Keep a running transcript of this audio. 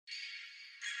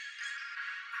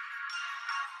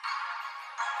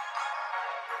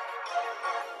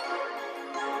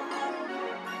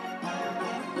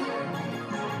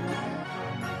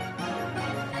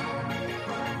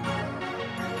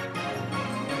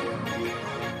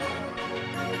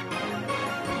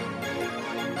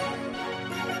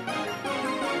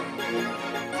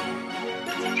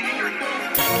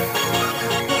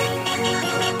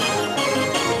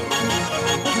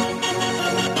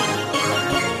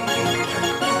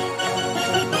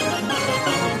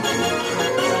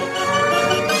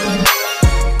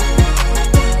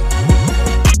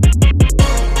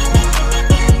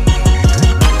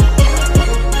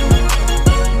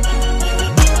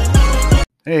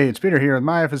Hey, it's Peter here with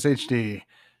my FSHD.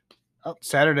 Oh,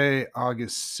 Saturday,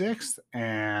 August 6th,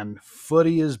 and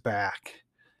footy is back.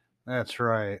 That's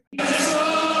right.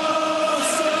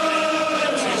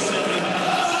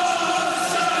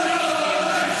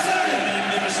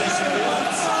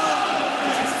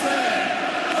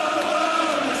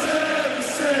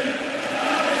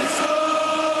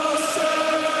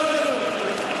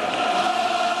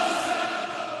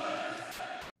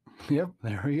 Yep,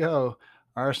 there we go.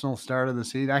 Arsenal started the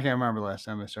season. I can't remember last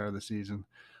time they started the season.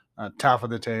 Top of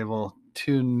the table,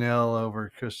 2-0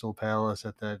 over Crystal Palace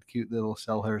at that cute little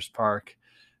Selhurst Park.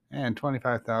 And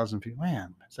 25,000 people.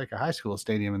 Man, it's like a high school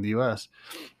stadium in the U.S.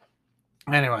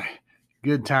 Anyway,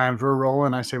 good times. We're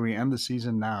rolling. I say we end the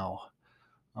season now.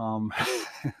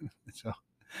 So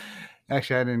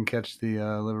actually, I didn't catch the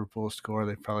Liverpool score.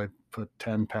 They probably put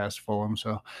 10 past Fulham,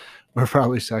 so we're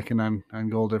probably second on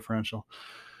goal differential.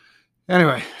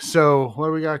 Anyway, so what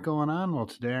do we got going on? Well,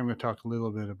 today I'm going to talk a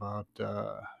little bit about,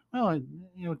 the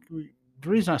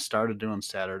reason I started doing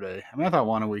Saturday. I mean, I thought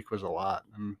one a week was a lot.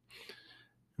 And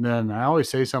then I always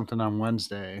say something on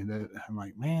Wednesday that I'm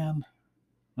like, man,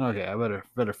 okay, I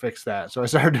better fix that. So I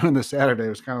started doing the Saturday. It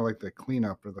was kind of like the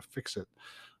cleanup or the fix it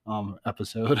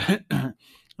episode. And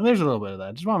there's a little bit of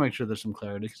that. Just want to make sure there's some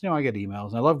clarity because I get emails.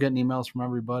 And I love getting emails from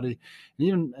everybody,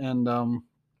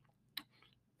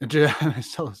 it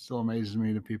still amazes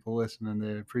me that people listen and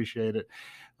they appreciate it.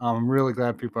 I'm really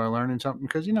glad people are learning something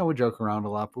because we joke around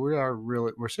a lot, but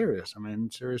we're serious. I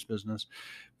mean, serious business.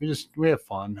 We have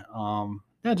fun.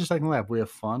 Just like in the lab, we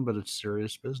have fun, but it's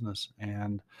serious business,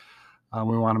 and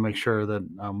we want to make sure that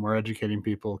we're educating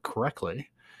people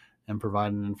correctly and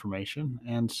providing information.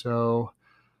 And so,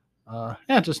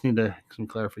 just need some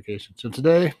clarification. So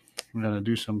today, I'm going to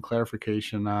do some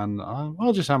clarification on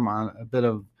a bit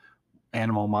of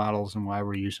animal models and why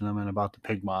we're using them, and about the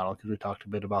pig model because we talked a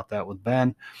bit about that with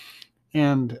Ben.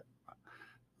 And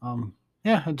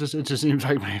it just seems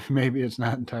like maybe it's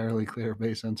not entirely clear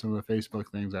based on some of the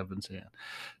Facebook things I've been seeing.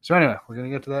 So anyway, we're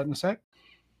going to get to that in a sec.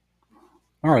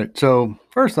 All right. So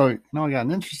first, though, I got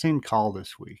an interesting call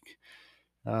this week.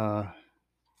 A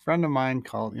friend of mine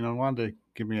called, wanted to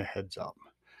give me a heads up.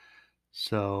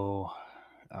 So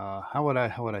how would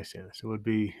I say this? It would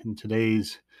be in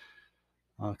today's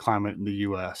climate in the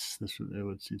U.S. It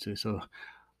would say so.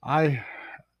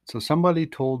 So somebody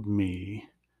told me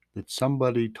that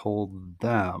somebody told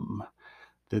them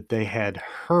that they had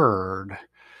heard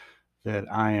that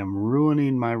I am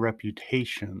ruining my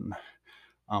reputation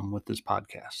with this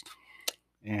podcast,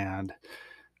 and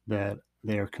that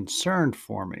they are concerned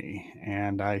for me,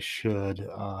 and I should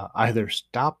either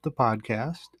stop the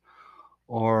podcast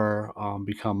or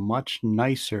become much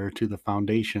nicer to the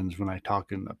foundations when I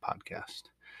talk in the podcast.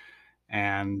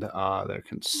 And their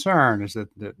concern is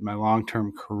that my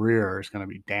long-term career is going to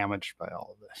be damaged by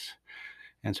all of this.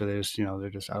 And so they're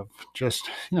just out of just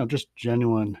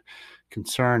genuine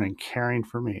concern and caring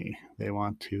for me. They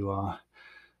want to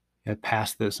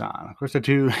pass this on. Of course, they're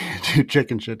too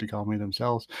chicken shit to call me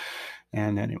themselves.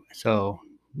 And anyway, so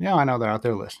I know they're out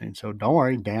there listening. So don't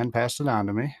worry, Dan passed it on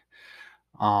to me.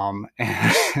 And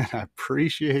I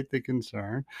appreciate the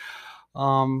concern.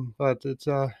 But it's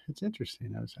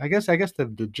interesting. I guess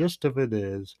the gist of it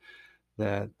is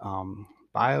that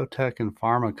biotech and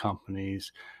pharma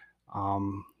companies,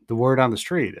 the word on the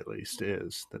street at least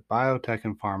is that biotech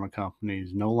and pharma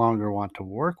companies no longer want to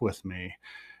work with me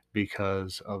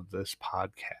because of this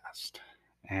podcast.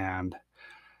 And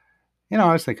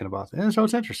I was thinking about that. And so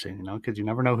it's interesting, because you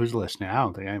never know who's listening. I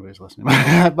don't think anybody's listening,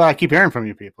 but I keep hearing from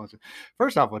you people.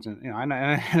 First off,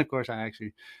 and of course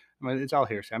it's all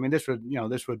hearsay. I mean, this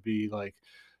would be like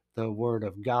the word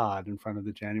of God in front of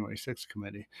the January 6th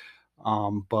committee.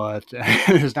 But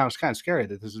it's kind of scary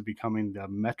that this is becoming the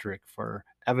metric for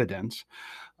evidence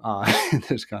in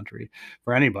this country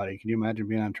for anybody. Can you imagine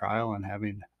being on trial and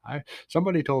having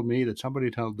somebody told me that somebody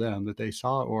told them that they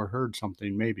saw or heard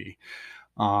something maybe.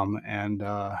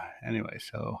 Anyway,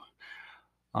 so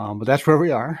but that's where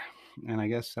we are, and I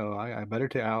guess so. I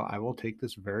will take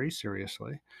this very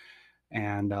seriously,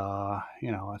 and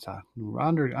it's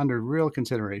under real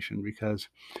consideration, because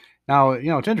now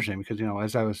it's interesting because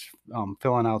as I was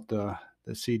filling out the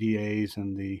CDAs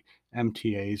and the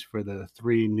MTAs for the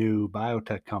 3 new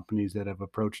biotech companies that have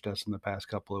approached us in the past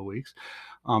couple of weeks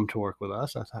to work with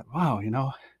us, I thought, wow,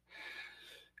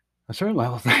 a certain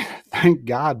level, thank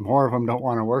God more of them don't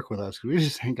want to work with us because we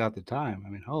just ain't got the time. I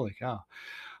mean, holy cow.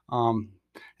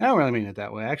 I don't really mean it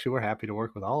that way. Actually, we're happy to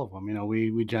work with all of them.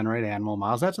 We generate animal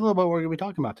models. That's a little bit what we're going to be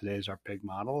talking about today is our pig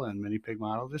model and mini pig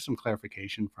model. Just some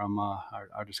clarification from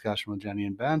our discussion with Jenny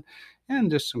and Ben, and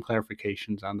just some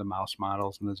clarifications on the mouse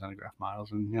models and the xenograph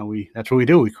models. And we that's what we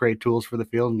do. We create tools for the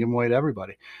field and give them away to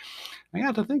everybody. I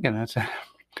got to thinking that's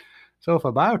so if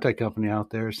a biotech company out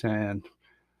there is saying,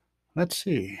 let's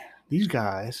see, these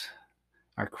guys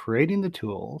are creating the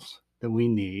tools that we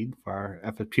need for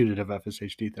our putative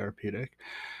FSHD therapeutic,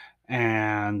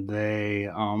 and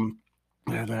they're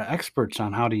the experts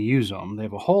on how to use them. They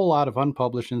have a whole lot of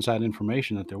unpublished inside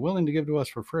information that they're willing to give to us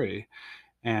for free,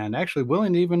 and actually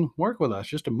willing to even work with us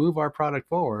just to move our product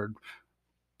forward.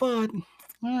 But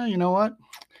you know what?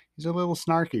 He's a little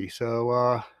snarky,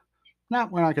 so no,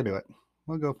 we're not gonna do it.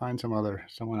 We'll go find someone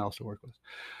else to work with.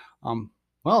 Um,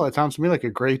 well, it sounds to me like a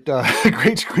great,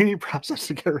 great screening process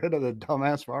to get rid of the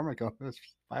dumbass pharma companies,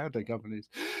 biotech companies.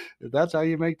 If that's how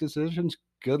you make decisions,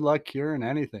 good luck curing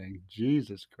anything.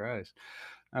 Jesus Christ!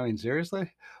 I mean,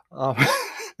 seriously. Um,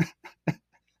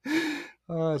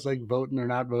 it's like voting or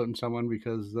not voting someone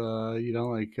because you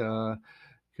don't like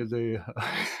because they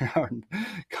aren't.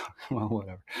 Well,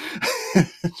 whatever.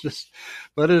 It's just,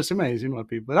 but it's amazing what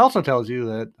people. It also tells you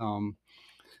that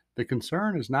the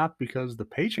concern is not because the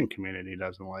patient community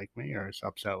doesn't like me or is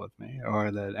upset with me or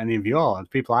that any of you all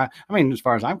people I mean, as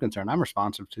far as I'm concerned, I'm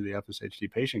responsive to the FSHD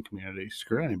patient community.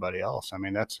 Screw anybody else. I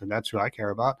mean, that's who I care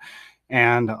about.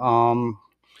 And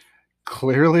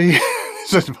clearly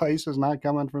this advice is not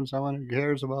coming from someone who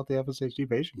cares about the FSHD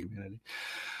patient community.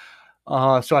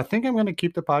 So I think I'm going to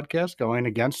keep the podcast going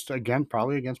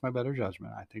probably against my better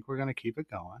judgment. I think we're going to keep it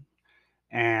going.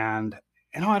 And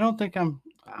I don't think I'm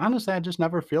honestly. I just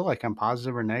never feel like I'm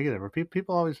positive or negative. Or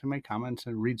people always make comments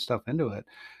and read stuff into it.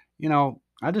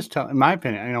 I just tell, in my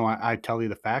opinion, I tell you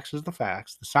the facts is the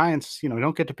facts. The science, you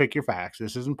don't get to pick your facts.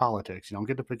 This isn't politics. You don't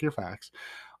get to pick your facts.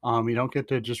 You don't get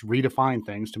to just redefine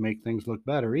things to make things look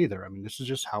better either. I mean, this is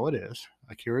just how it is.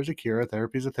 A cure is a cure. A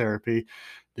therapy is a therapy.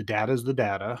 The data is the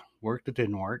data. Worked, it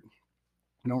didn't work.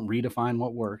 You don't redefine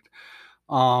what worked.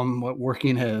 What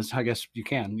working is. I guess you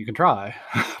can try.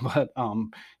 But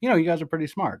you guys are pretty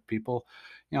smart people.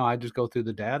 I just go through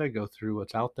the data, go through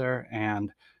what's out there,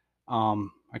 and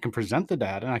I can present the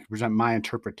data and I can present my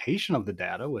interpretation of the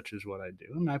data, which is what I do,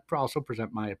 and I also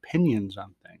present my opinions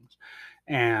on things.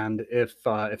 And if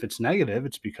it's negative,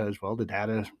 it's because, well, the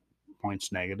data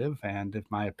points negative, and if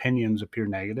my opinions appear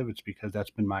negative, it's because that's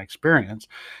been my experience.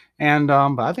 And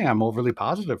but I think I'm overly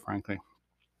positive, frankly,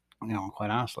 quite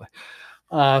honestly.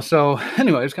 So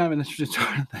anyway, it's kind of an interesting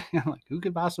sort of thing. I'm like, who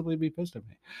could possibly be pissed at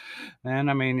me? And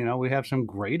I mean, we have some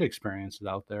great experiences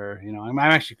out there. I'm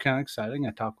actually kind of exciting.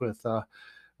 I talk with,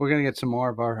 we're going to get some more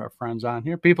of our friends on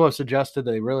here. People have suggested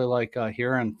they really like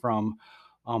hearing from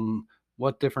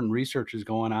what different research is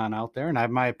going on out there. And I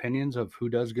have my opinions of who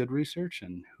does good research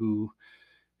and who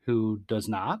does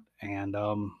not. And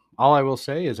all I will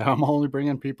say is I'm only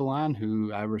bringing people on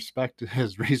who I respect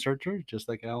as researchers, just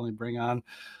like I only bring on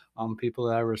people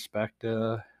that I respect,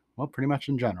 well, pretty much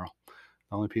in general.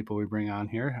 The only people we bring on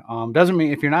here. Doesn't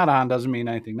mean if you're not on, doesn't mean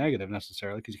anything negative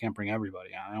necessarily, because you can't bring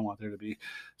everybody on. I don't want there to be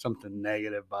something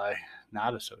negative by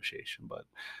not association, but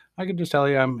I could just tell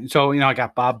you, I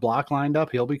got Bob Block lined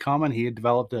up. He'll be coming. He had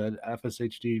developed a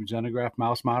FSHD xenograph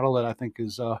mouse model that I think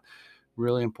is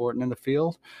really important in the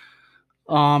field.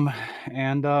 And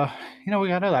we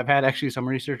got other. I've had actually some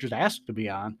researchers ask to be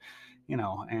on,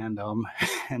 and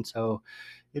and so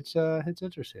it's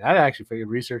interesting. I actually figured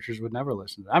researchers would never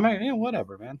listen. I mean,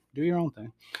 whatever, man, do your own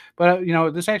thing. But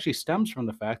this actually stems from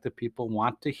the fact that people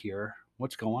want to hear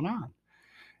what's going on,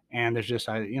 and there's just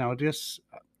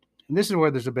this is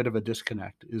where there's a bit of a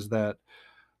disconnect. Is that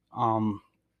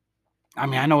I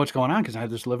mean, I know what's going on because I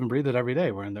just live and breathe it every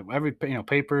day. We're in every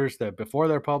papers that before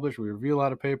they're published, we review a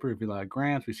lot of paper, review a lot of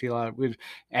grants, we see a lot of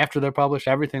after they're published,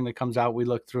 everything that comes out, we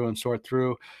look through and sort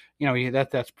through.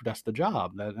 That's the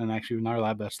job. And actually, in our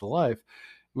lab, that's the life.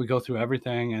 We go through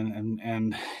everything,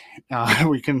 and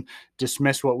we can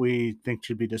dismiss what we think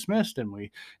should be dismissed, and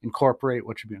we incorporate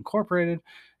what should be incorporated,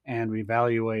 and we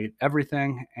evaluate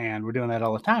everything. And we're doing that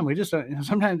all the time. We just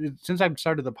sometimes, since I've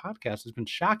started the podcast, it's been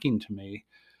shocking to me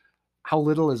how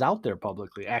little is out there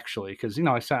publicly, actually, because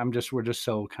we're just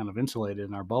so kind of insulated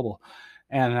in our bubble.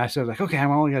 And I said, like, okay,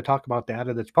 I'm only going to talk about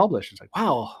data that's published. It's like,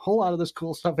 wow, a whole lot of this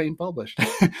cool stuff ain't published.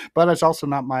 But it's also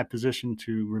not my position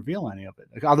to reveal any of it,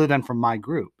 like, other than from my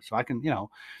group. So I can,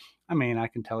 I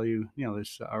can tell you,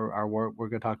 this our work. We're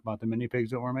going to talk about the mini pigs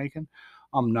that we're making.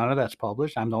 None of that's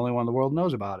published. I'm the only one in the world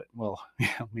knows about it. Well,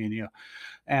 yeah, me and you.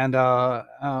 And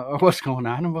what's going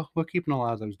on? And we're keeping a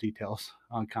lot of those details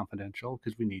confidential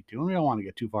because we need to, and we don't want to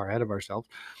get too far ahead of ourselves.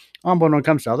 But when it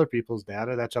comes to other people's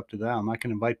data, that's up to them. I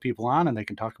can invite people on and they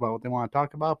can talk about what they want to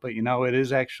talk about. But it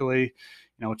is actually,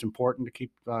 it's important to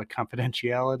keep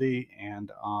confidentiality,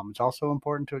 and it's also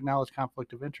important to acknowledge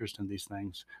conflict of interest in these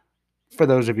things. For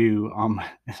those of you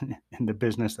in the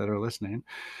business that are listening,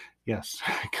 yes,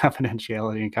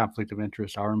 confidentiality and conflict of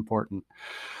interest are important.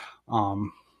 In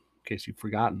case you've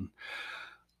forgotten.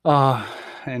 Uh,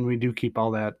 and we do keep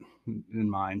all that in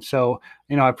mind. So,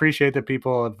 I appreciate that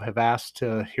people have asked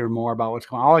to hear more about what's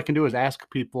going on. All I can do is ask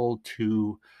people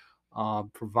to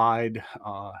provide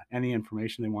any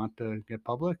information they want to get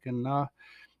public. And I'm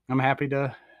happy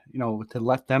to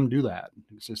let them do that.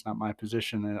 It's just not my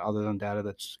position other than data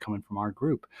that's coming from our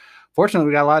group. Fortunately,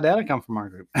 we got a lot of data come from our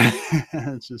group.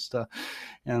 It's just, and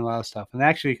a lot of stuff. And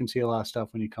actually, you can see a lot of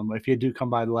stuff when you come. If you do come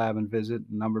by the lab and visit,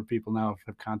 a number of people now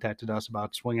have contacted us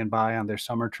about swinging by on their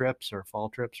summer trips or fall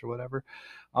trips or whatever.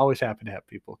 Always happy to have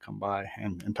people come by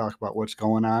and talk about what's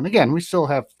going on. Again, we still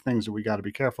have things that we got to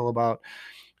be careful about.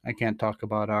 I can't talk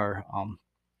about our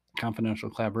confidential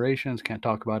collaborations, can't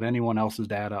talk about anyone else's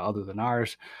data other than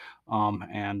ours. But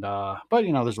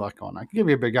there's a lot going on. I can give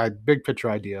you a big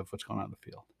picture idea of what's going on in the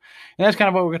field. And that's kind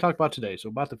of what we're going to talk about today. So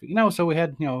about so we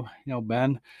had,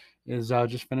 Ben is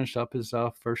just finished up his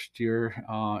first year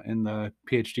in the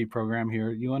PhD program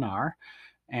here at UNR,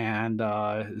 and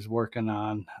is working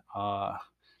on,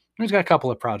 he's got a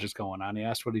couple of projects going on. He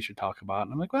asked what he should talk about.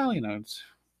 And I'm like, well, it's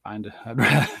fine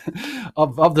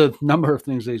of the number of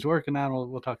things that he's working on,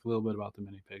 we'll talk a little bit about the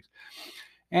mini pigs.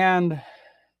 And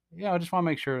I just want to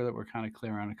make sure that we're kind of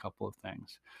clear on a couple of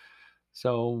things.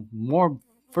 So more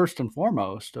first and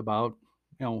foremost about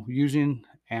using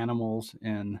animals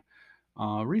in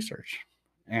research.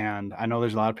 And I know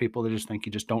there's a lot of people that just think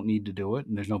you just don't need to do it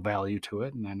and there's no value to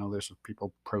it. And I know there's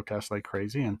people protest like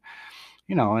crazy. And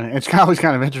and it's always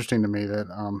kind of interesting to me that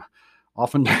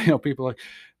often people are like,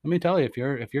 let me tell you, if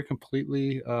you're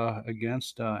completely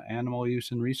against animal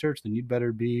use in research, then you'd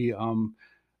better be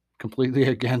completely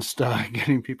against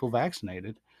getting people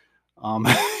vaccinated. Um,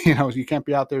 you can't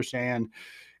be out there saying,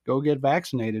 go get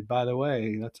vaccinated. By the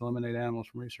way, let's eliminate animals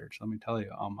from research. Let me tell you,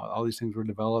 all these things were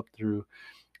developed through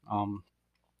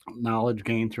knowledge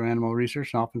gained through animal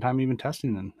research and oftentimes even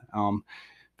testing them. In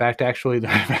fact, actually, the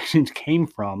vaccines came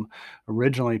from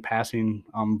originally passing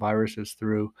viruses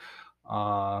through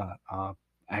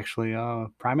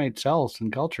primate cells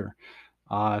in culture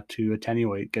to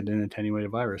get an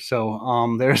attenuated virus.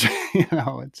 So there's,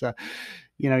 it's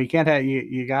you can't have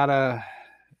you gotta.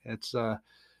 It's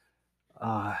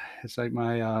it's like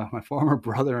my former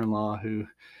brother-in-law who,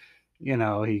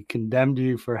 he condemned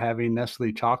you for having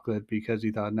Nestle chocolate because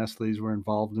he thought Nestle's were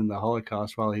involved in the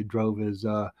Holocaust while he drove his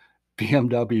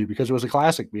BMW because it was a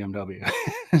classic BMW.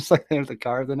 It's like there's the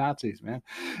car of the Nazis, man.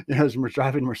 We're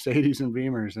driving Mercedes and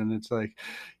Beamers, and it's like,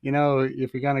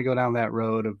 if you're gonna go down that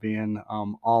road of being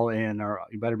all in, or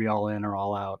you better be all in or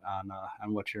all out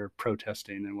on what you're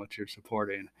protesting and what you're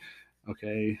supporting.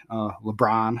 Okay,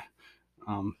 LeBron,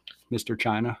 Mr.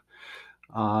 China.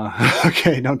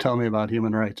 Okay, don't tell me about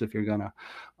human rights if you're gonna.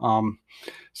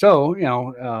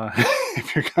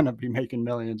 If you're gonna be making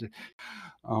millions,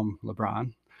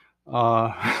 LeBron.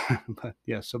 But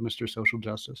yeah, so Mr. Social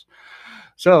Justice.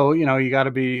 So you got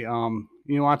to be.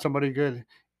 You want somebody good.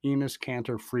 Enos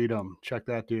Cantor Freedom. Check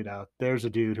that dude out. There's a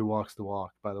dude who walks the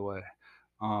walk, by the way.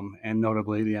 And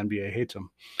notably, the NBA hates him.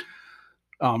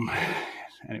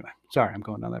 Anyway, sorry, I'm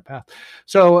going down that path.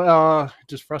 So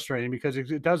just frustrating because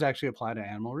it does actually apply to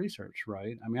animal research,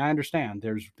 right? I mean, I understand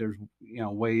there's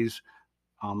ways.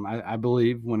 I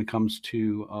believe when it comes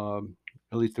to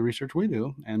at least the research we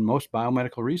do, and most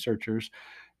biomedical researchers,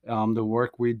 the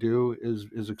work we do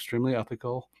is extremely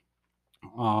ethical.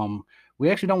 We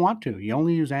actually don't want to. You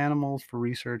only use animals for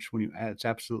research when it's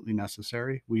absolutely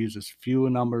necessary. We use as few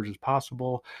numbers as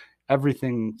possible.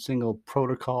 Everything, single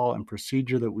protocol and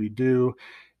procedure that we do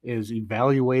is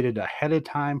evaluated ahead of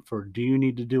time for, do you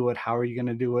need to do it? How are you going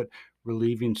to do it?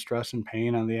 Relieving stress and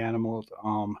pain on the animals.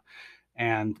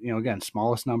 And again,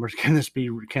 smallest numbers. Can this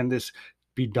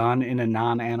be done in a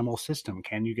non-animal system?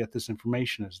 Can you get this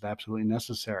information? Is it absolutely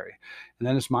necessary? And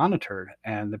then it's monitored,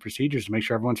 and the procedures to make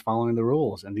sure everyone's following the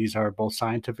rules. And these are both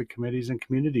scientific committees and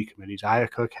community committees.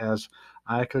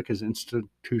 IACUC is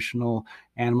Institutional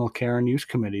Animal Care and Use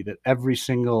Committee that every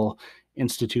single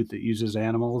institute that uses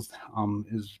animals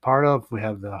is part of. We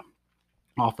have the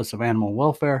Office of Animal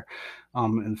Welfare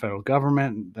in the federal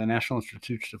government, the National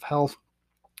Institutes of Health.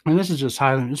 And this is just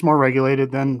highly it's more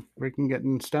regulated than freaking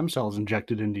getting stem cells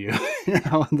injected into you,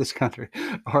 in this country,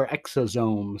 or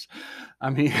exosomes. I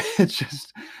mean, it's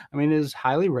just I mean, it is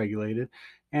highly regulated,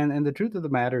 and the truth of the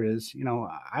matter is,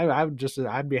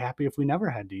 I'd be happy if we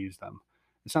never had to use them.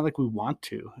 It's not like we want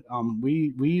to.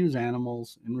 We use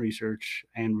animals in research,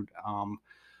 and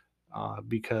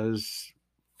because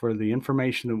for the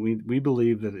information that we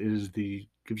believe that is the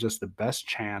gives us the best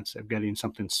chance of getting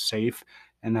something safe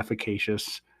and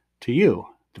efficacious to you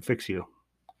to fix you.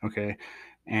 Okay.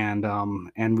 And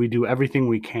we do everything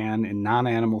we can in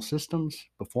non-animal systems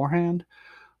beforehand,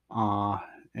 uh,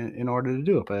 in order to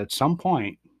do it. But at some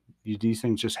point, these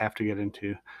things just have to get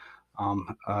into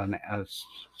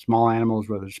small animals,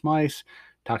 whether it's mice,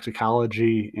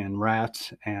 toxicology in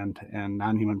rats and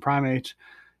non-human primates,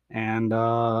 and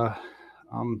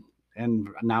um, and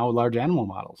now large animal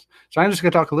models. So I'm just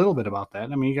going to talk a little bit about that.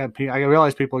 I mean, I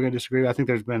realize people are going to disagree. I think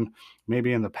there's been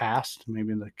maybe in the past,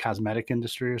 maybe in the cosmetic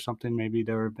industry or something, maybe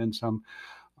there have been some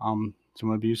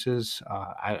abuses.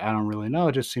 I don't really know.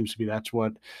 It just seems to be that's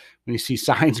what when you see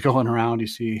signs going around, you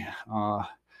see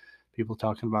people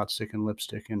talking about sticking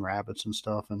lipstick in rabbits and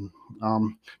stuff.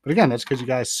 But again, that's because you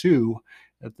guys sue.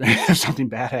 If something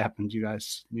bad happens, you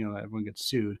guys, everyone gets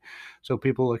sued. So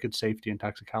people look at safety and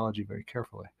toxicology very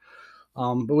carefully.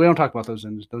 But we don't talk about those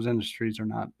industries are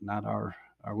not our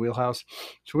wheelhouse.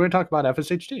 So we're going to talk about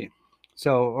FSHD.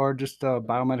 So or just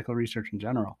biomedical research in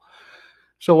general.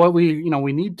 So what we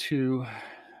need to,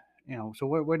 so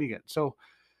where do you get? So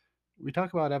we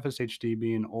talk about FSHD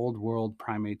being old world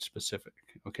primate specific.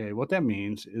 Okay, what that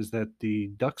means is that the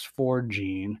DUX4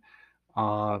 gene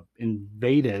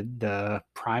invaded the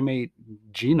primate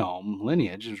genome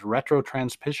lineage, is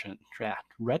retrotransposition,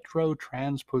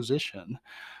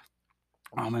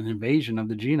 an invasion of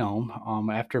the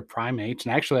genome after primates,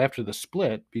 and actually after the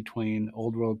split between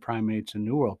old world primates and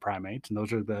new world primates, and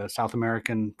those are the South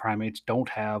American primates don't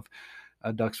have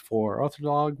a DUX4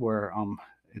 ortholog, where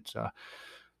it's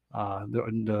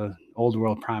the old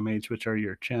world primates, which are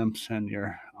your chimps and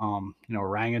your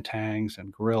orangutans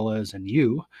and gorillas and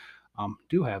do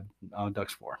have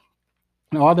DUX4.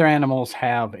 Now, other animals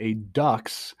have a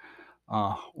DUX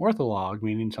ortholog,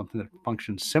 meaning something that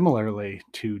functions similarly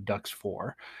to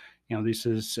DUX4. This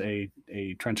is a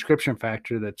transcription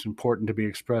factor that's important to be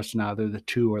expressed in either the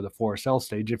 2 or the 4 cell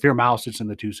stage. If you're a mouse, it's in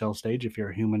the 2 cell stage. If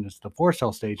you're a human, it's the 4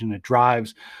 cell stage, and it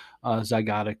drives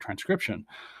zygotic transcription.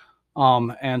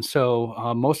 And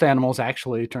so most animals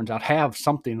actually, it turns out, have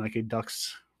something like a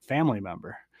DUX family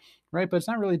member, right? But it's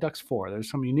not really DUX4. There's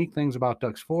some unique things about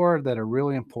DUX4 that are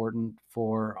really important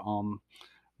for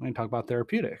when we talk about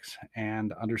therapeutics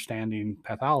and understanding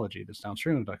pathology that's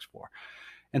downstream of DUX4.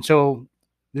 And so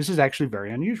this is actually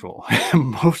very unusual.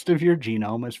 Most of your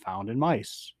genome is found in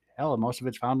mice. Hell, most of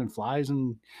it's found in flies,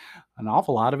 and an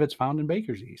awful lot of it's found in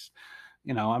baker's yeast.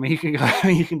 I mean, you can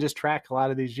you can just track a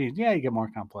lot of these genes. Yeah, you get more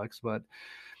complex, but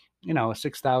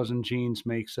 6,000 genes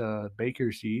makes a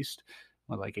baker's yeast.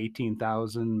 Like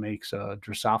 18,000 makes a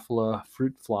Drosophila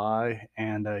fruit fly,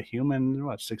 and a human,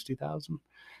 60,000?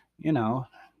 You know,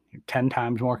 10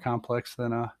 times more complex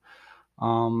than a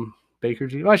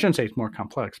baker's yeast. Well, I shouldn't say it's more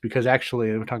complex, because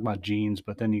actually we're talking about genes,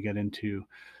 but then you get into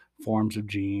forms of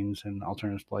genes and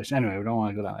alternative splice. Anyway, we don't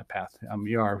want to go down that path.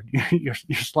 You're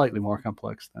slightly more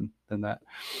complex than that.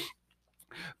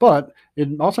 But it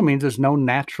also means there's no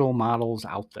natural models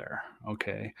out there.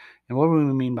 Okay. And what do we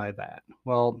mean by that?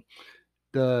 Well,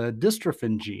 the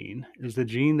dystrophin gene is the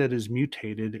gene that is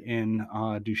mutated in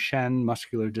Duchenne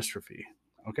muscular dystrophy.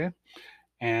 Okay.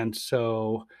 And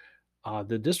so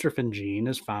the dystrophin gene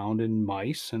is found in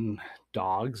mice and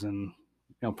dogs and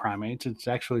primates. It's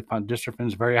actually found, dystrophin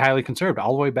is very highly conserved,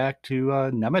 all the way back to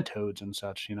nematodes and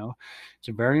such. It's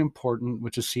a very important,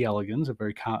 which is C. elegans,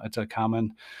 it's a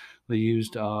commonly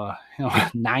used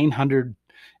 900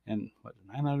 and what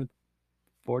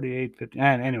 948 50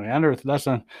 and anyway, under less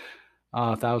than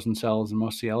 1,000 cells, and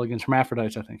most C. elegans.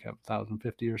 Hermaphrodites, I think, have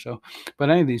 1,050 or so. But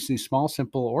any of these small,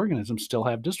 simple organisms still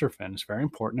have dystrophin. It's very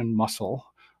important in muscle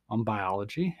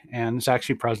biology, and it's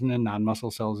actually present in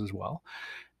non-muscle cells as well.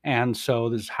 And so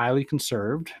this is highly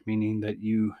conserved, meaning that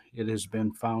it has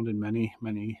been found in many,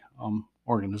 many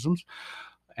organisms.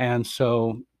 And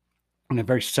so in a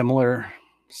very similar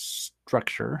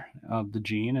structure of the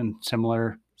gene, and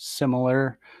similar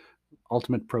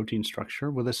ultimate protein structure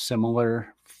with a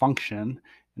similar function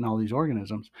in all these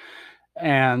organisms.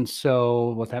 And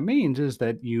so what that means is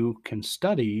that you can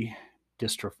study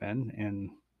dystrophin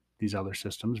in these other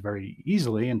systems very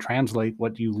easily and translate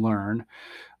what you learn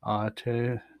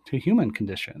to human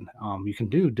condition. You can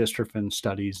do dystrophin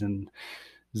studies in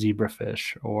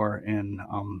zebrafish or in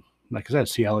like I said,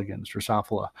 C. elegans,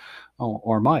 Drosophila,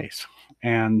 or mice,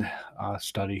 and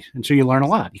study. And so you learn a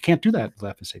lot. You can't do that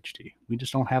with FSHD. We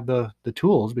just don't have the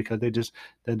tools because the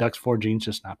DUX4 gene's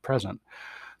just not present.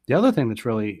 The other thing that's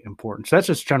really important, so that's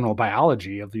just general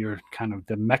biology of your kind of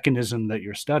the mechanism that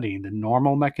you're studying, the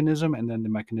normal mechanism, and then the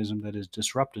mechanism that is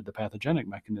disrupted, the pathogenic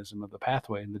mechanism of the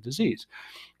pathway in the disease,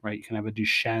 right? You can have a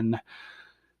Duchenne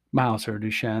mouse or a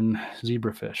Duchenne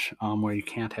zebrafish, where you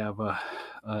can't have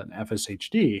an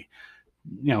FSHD,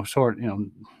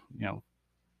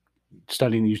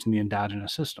 studying using the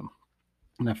endogenous system.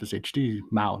 An FSHD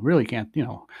mouse really can't,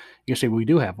 you can say, well, we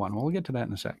do have one. Well, we'll get to that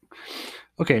in a second.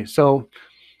 Okay, so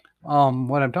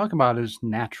what I'm talking about is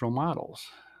natural models.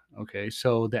 Okay,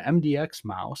 so the MDX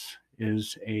mouse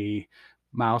is a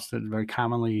mouse that's very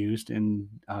commonly used in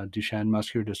Duchenne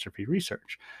muscular dystrophy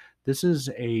research. This is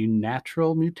a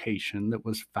natural mutation that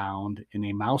was found in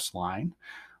a mouse line,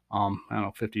 I don't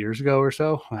know, 50 years ago or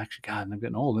so. Well, actually, God, I'm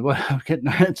getting old.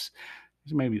 It's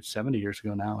maybe it's 70 years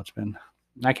ago now.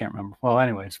 I can't remember. Well,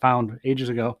 anyway, it's found ages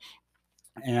ago.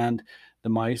 And the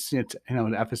mice, it's,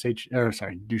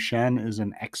 Duchenne is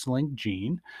an X-linked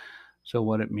gene. So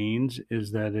what it means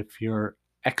is that if you're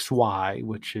XY,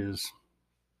 which is,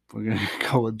 we're going to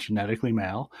go with genetically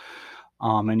male,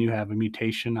 and you have a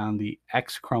mutation on the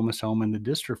X chromosome in the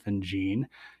dystrophin gene,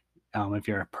 if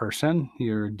you're a person,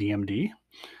 you're DMD,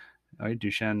 right?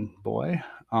 Duchenne boy,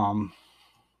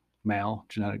 male,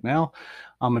 genetic male.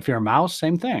 If you're a mouse,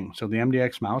 same thing. So the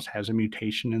MDX mouse has a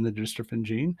mutation in the dystrophin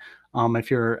gene.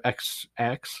 If you're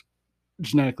XX,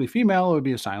 genetically female, it would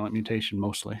be a silent mutation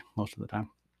most of the time.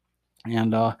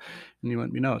 And you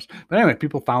wouldn't be noticed. But anyway,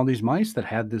 people found these mice that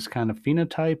had this kind of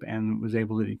phenotype and was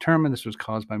able to determine this was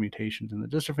caused by mutations in the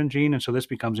dystrophin gene. And so this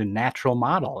becomes a natural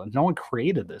model. And no one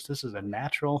created this. This is a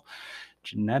natural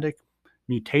genetic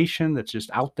mutation that's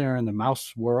just out there in the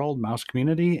mouse world, mouse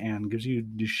community, and gives you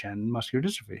Duchenne muscular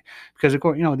dystrophy. Because, of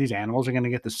course, these animals are going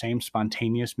to get the same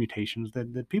spontaneous mutations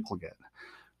that people get.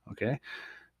 Okay.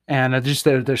 And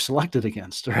they're selected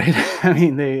against, right? I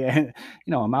mean, a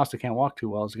mouse that can't walk too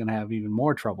well is going to have even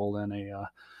more trouble than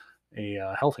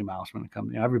a healthy mouse when it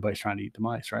comes. Everybody's trying to eat the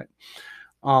mice, right?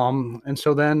 And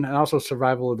so then, and also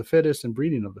survival of the fittest and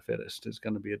breeding of the fittest is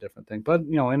going to be a different thing. But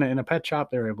in a pet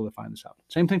shop, they're able to find this out.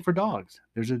 Same thing for dogs.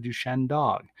 There's a Duchenne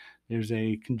dog. There's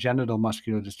a congenital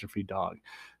muscular dystrophy dog.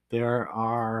 There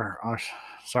are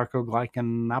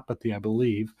sarcoglycanopathy, I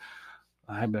believe.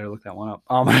 I better look that one up.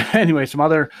 Anyway, some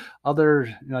other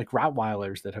like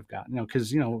Rottweilers that have got,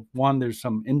 because one, there's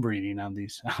some inbreeding on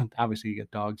these. Obviously, you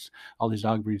get dogs. All these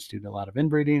dog breeds do a lot of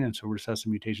inbreeding, and so recessive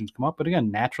mutations come up. But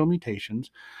again, natural mutations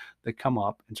that come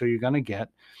up, and so you're going to get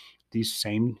these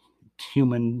same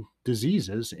human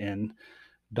diseases in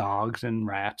dogs and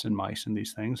rats and mice and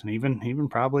these things, and even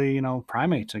probably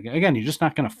primates. Again, you're just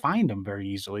not going to find them very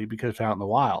easily because they're out in the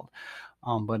wild.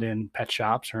 But in pet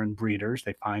shops or in breeders,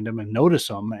 they find them and notice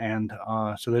them. And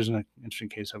so there's an interesting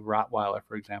case of Rottweiler,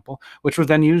 for example, which was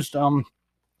then used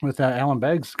with Alan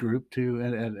Begg's group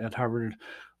at Harvard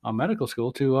Medical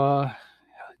School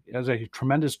as a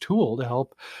tremendous tool to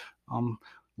help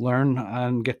learn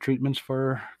and get treatments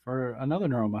for another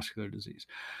neuromuscular disease.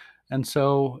 And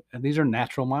so these are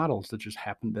natural models that just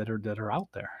happen that are out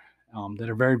there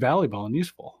that are very valuable and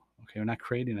useful. Okay, we're not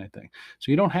creating anything.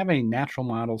 So you don't have any natural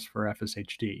models for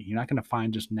FSHD. You're not going to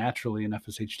find just naturally an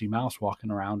FSHD mouse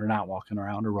walking around or not walking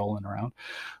around or rolling around,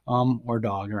 or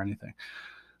dog or anything.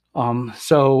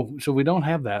 So we don't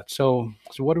have that. So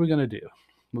what are we going to do?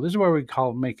 Well, this is where we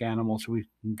make animals. So we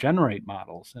generate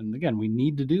models. And again, we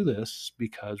need to do this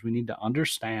because we need to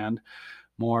understand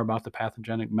more about the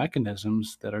pathogenic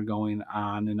mechanisms that are going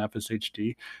on in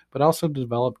FSHD, but also to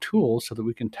develop tools so that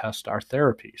we can test our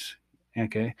therapies.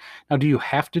 Okay. Now, do you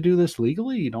have to do this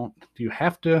legally? You don't. Do you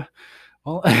have to?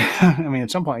 Well, I mean,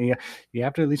 at some point, you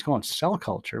have to at least go on cell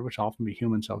culture, which will often be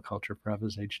human cell culture for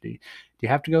FSHD. Do you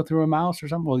have to go through a mouse or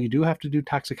something? Well, you do have to do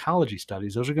toxicology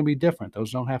studies. Those are going to be different.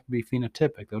 Those don't have to be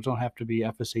phenotypic. Those don't have to be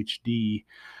FSHD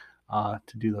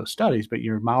to do those studies. But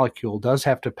your molecule does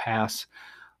have to pass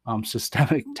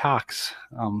systemic tox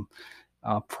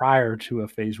prior to a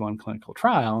phase 1 clinical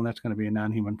trial, and that's going to be a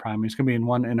non-human primate. It's going to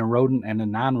be in a rodent and a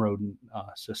non-rodent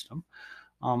system.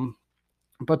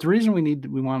 But the reason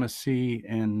we want to see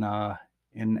in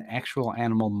actual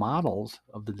animal models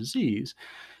of the disease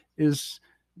is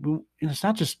it's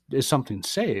not just is something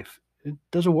safe.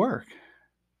 Does it work?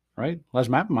 Right?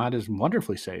 Lesmapimod is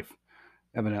wonderfully safe,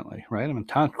 evidently. Right? I mean,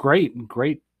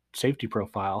 great safety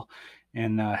profile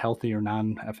in healthy or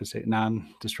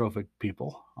non-dystrophic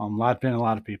people. A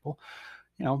lot of people.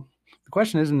 The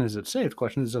question isn't is it safe? The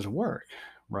question is does it work?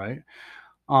 Right?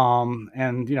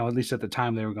 And at least at the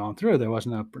time they were going through, there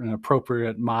wasn't an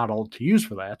appropriate model to use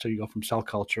for that. So you go from cell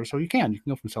culture. So you can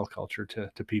go from cell culture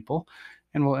to people,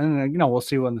 and we'll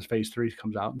see when this phase 3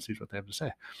 comes out and see what they have to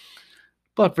say.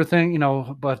 But I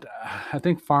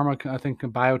think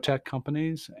biotech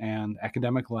companies and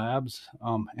academic labs,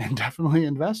 and definitely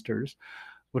investors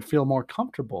would feel more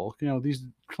comfortable. These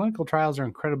clinical trials are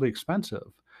incredibly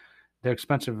expensive. They're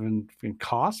expensive in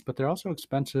cost, but they're also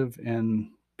expensive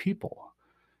in people.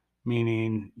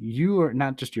 Meaning you are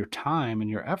not just your time and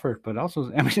your effort, but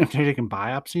also, I mean, if you're taking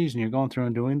biopsies and you're going through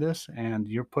and doing this, and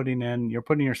you're putting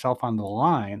yourself on the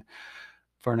line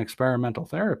for an experimental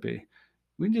therapy.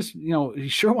 You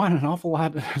sure want an awful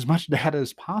lot, as much data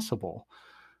as possible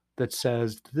that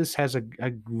says this has a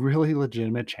really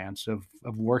legitimate chance of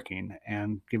working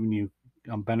and giving you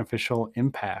beneficial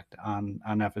impact on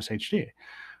FSHD,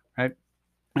 right?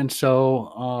 And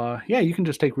so, yeah, you can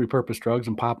just take repurposed drugs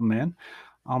and pop them in.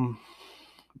 Um,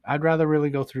 I'd rather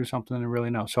really go through something and really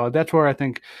know. So that's where I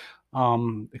think,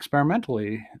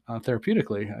 experimentally,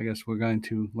 therapeutically, I guess we're going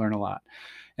to learn a lot.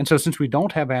 And so, since we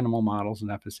don't have animal models in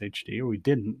FSHD, or we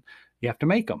didn't, you have to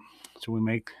make them. So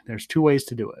there's two ways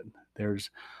to do it.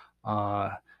 There's uh,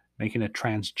 making a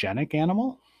transgenic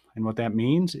animal. And what that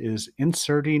means is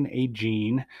inserting a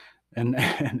gene, an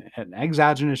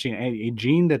exogenous gene, a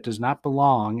gene that does not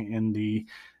belong in the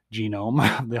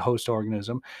genome of the host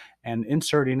organism, and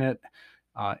inserting it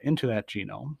into that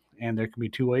genome. And there can be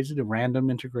two ways to do random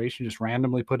integration, just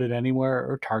randomly put it anywhere,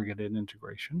 or targeted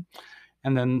integration.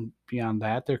 And then beyond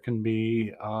that, there can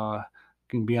be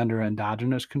under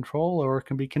endogenous control, or it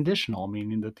can be conditional,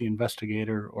 meaning that the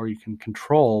investigator, or you can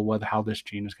control how this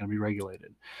gene is going to be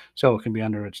regulated. So it can be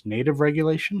under its native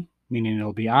regulation, meaning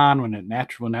it'll be on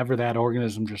whenever that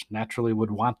organism just naturally would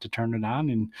want to turn it on.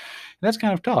 And that's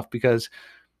kind of tough, because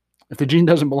if the gene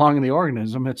doesn't belong in the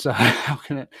organism, it's how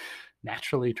can it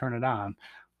naturally turn it on?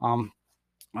 Um,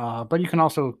 but you can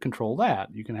also control that.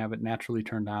 You can have it naturally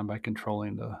turned on by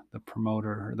controlling the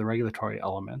promoter, or the regulatory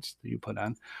elements that you put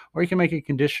on, or you can make it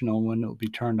conditional when it will be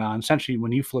turned on, essentially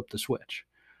when you flip the switch.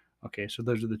 Okay, so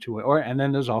those are the two ways. And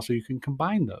then there's also, you can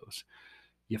combine those.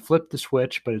 You flip the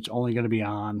switch, but it's only going to be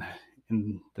on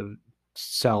in the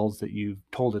cells that you've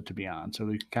told it to be on. So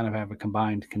you kind of have a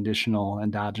combined conditional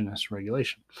endogenous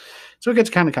regulation. So it gets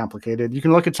kind of complicated. You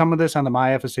can look at some of this on the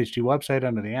MyFSHD website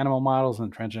under the animal models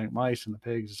and transgenic mice and the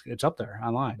pigs. It's up there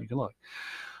online. You can look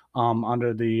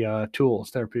under the tools,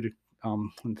 therapeutic,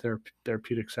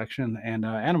 therapeutic section, and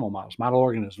animal models, model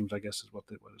organisms, I guess is what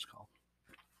it's called.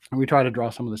 And we try to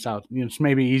draw some of this out. It's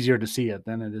maybe easier to see it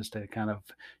than it is to kind of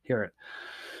hear it.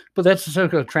 But that's a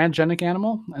transgenic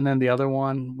animal. And then the other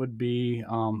one would be,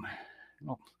 well,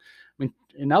 I mean,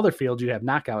 in other fields, you'd have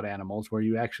knockout animals where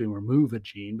you actually remove a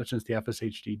gene. But since the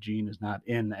FSHD gene is not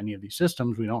in any of these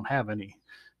systems, we don't have any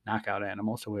knockout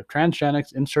animals. So we have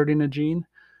transgenics inserting a gene,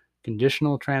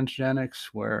 conditional transgenics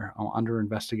where under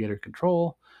investigator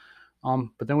control.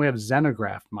 But then we have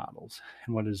xenograft models.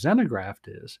 And what a xenograft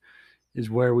is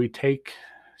where we take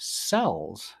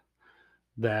cells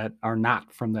that are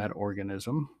not from that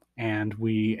organism, and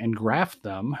we engraft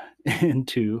them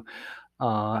into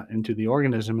the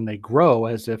organism, and they grow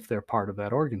as if they're part of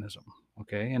that organism.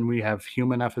 Okay, and we have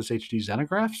human FSHD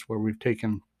xenografts where we've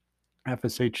taken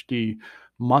FSHD.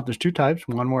 There's two types.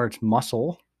 One where it's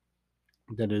muscle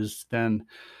that is then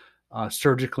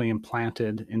surgically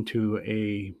implanted into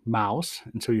a mouse,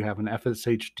 and so you have an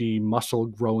FSHD muscle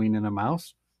growing in a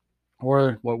mouse.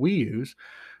 Or what we use,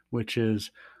 which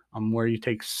is where you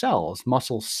take cells,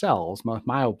 muscle cells,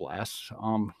 myoblasts,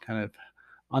 kind of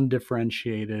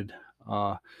undifferentiated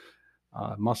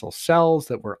muscle cells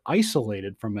that were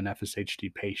isolated from an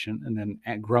FSHD patient and then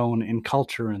grown in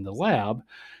culture in the lab.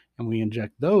 And we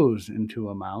inject those into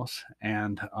a mouse,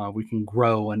 and we can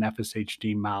grow an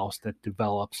FSHD mouse that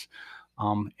develops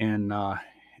in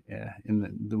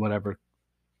the whatever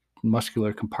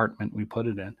muscular compartment we put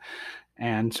it in.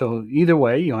 And so either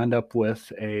way, you end up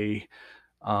with a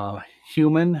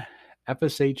human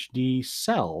FSHD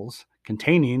cells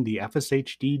containing the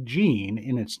FSHD gene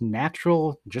in its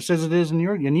natural, just as it is in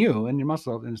your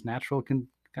muscle, in its natural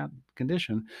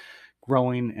condition,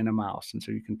 growing in a mouse. And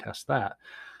so you can test that.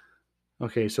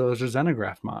 Okay, so those are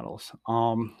xenograft models.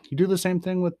 You do the same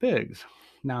thing with pigs.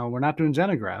 Now, we're not doing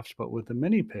xenografts, but with the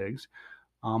mini pigs,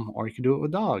 or you can do it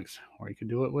with dogs, or you can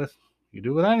do it with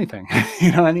anything,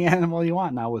 any animal you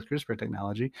want. Now with CRISPR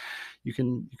technology, you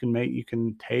can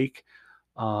take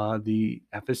the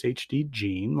FSHD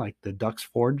gene, like the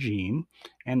DUX4 gene,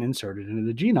 and insert it into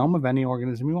the genome of any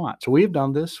organism you want. So we have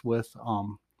done this with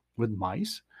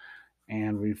mice,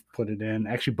 and we've put it in.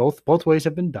 Actually, both ways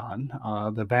have been done.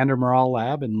 The Vandermeer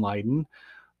lab in Leiden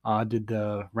did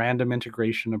the random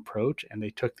integration approach, and they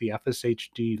took the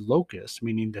FSHD locus,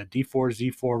 meaning the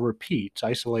D4Z4 repeats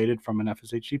isolated from an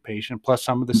FSHD patient, plus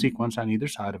some of the sequence on either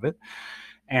side of it,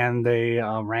 and they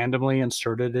randomly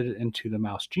inserted it into the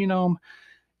mouse genome.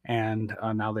 And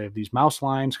now they have these mouse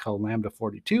lines called Lambda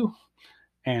 42,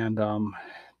 and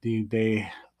they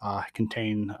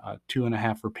contain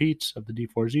 2.5 repeats of the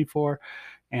D4Z4,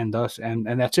 and that's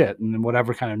it. And then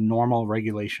whatever kind of normal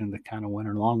regulation that kind of went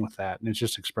along with that, and it's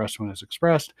just expressed when it's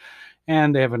expressed.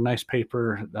 And they have a nice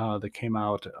paper that came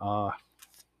out.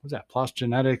 Was that PLOS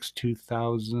Genetics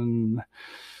 2000?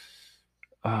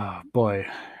 Boy,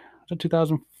 was it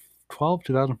 2012,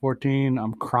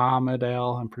 2014? Crom et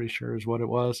al. I'm pretty sure is what it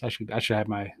was. I should have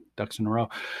my ducks in a row.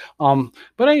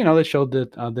 But they showed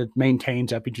that that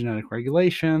maintains epigenetic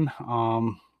regulation.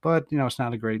 But it's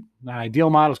not ideal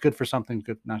model. It's good for something,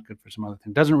 good, not good for some other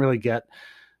thing. Doesn't really get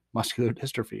muscular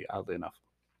dystrophy, oddly enough,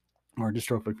 or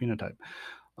dystrophic phenotype.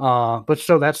 But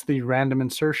so that's the random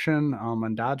insertion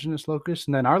endogenous locus.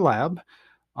 And then our lab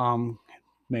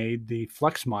made the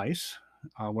flex mice,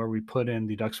 where we put in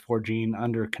the DUX4 gene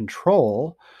under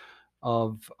control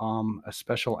of a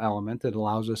special element that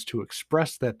allows us to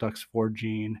express that DUX4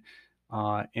 gene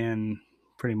in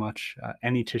pretty much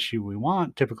any tissue we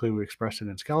want. Typically, we express it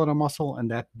in skeletal muscle,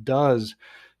 and that does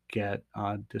get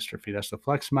dystrophy. That's the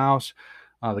flex mouse.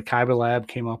 The Kaiba lab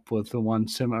came up with the one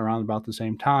around about the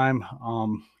same time,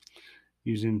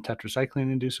 using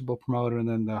tetracycline inducible promoter, and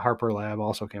then the Harper lab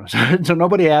also came. So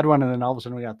nobody had one, and then all of a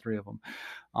sudden we got 3 of them.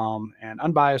 And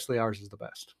unbiasedly, ours is the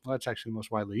best. Well, that's actually the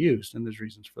most widely used, and there's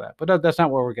reasons for that. But that's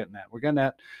not where we're getting at. We're getting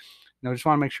at, just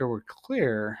want to make sure we're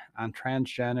clear on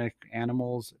transgenic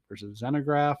animals versus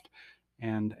xenograft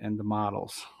and the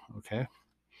models. Okay.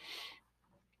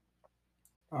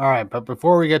 All right, but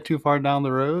before we get too far down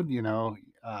the road, I'm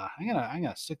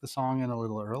gonna stick the song in a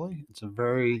little early. It's a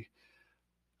very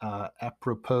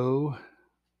apropos.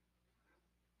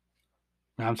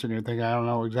 I'm sitting here thinking, I don't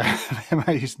know exactly. Am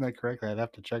I using that correctly? I'd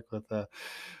have to check with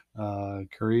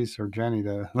Carice or Jenny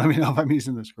to let me know if I'm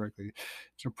using this correctly.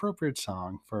 It's an appropriate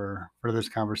song for this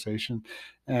conversation,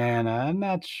 and I'm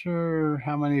not sure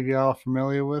how many of y'all are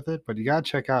familiar with it, but you got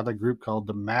to check out a group called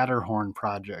the Matterhorn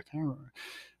Project.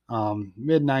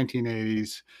 Mid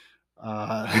 1980s,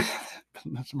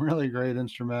 some really great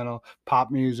instrumental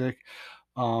pop music,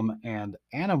 and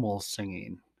animals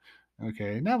singing.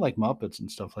 Okay, not like Muppets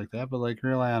and stuff like that, but like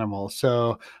real animals.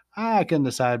 So I can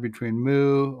decide between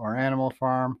Moo or Animal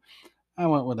Farm. I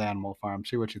went with Animal Farm.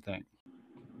 See what you think.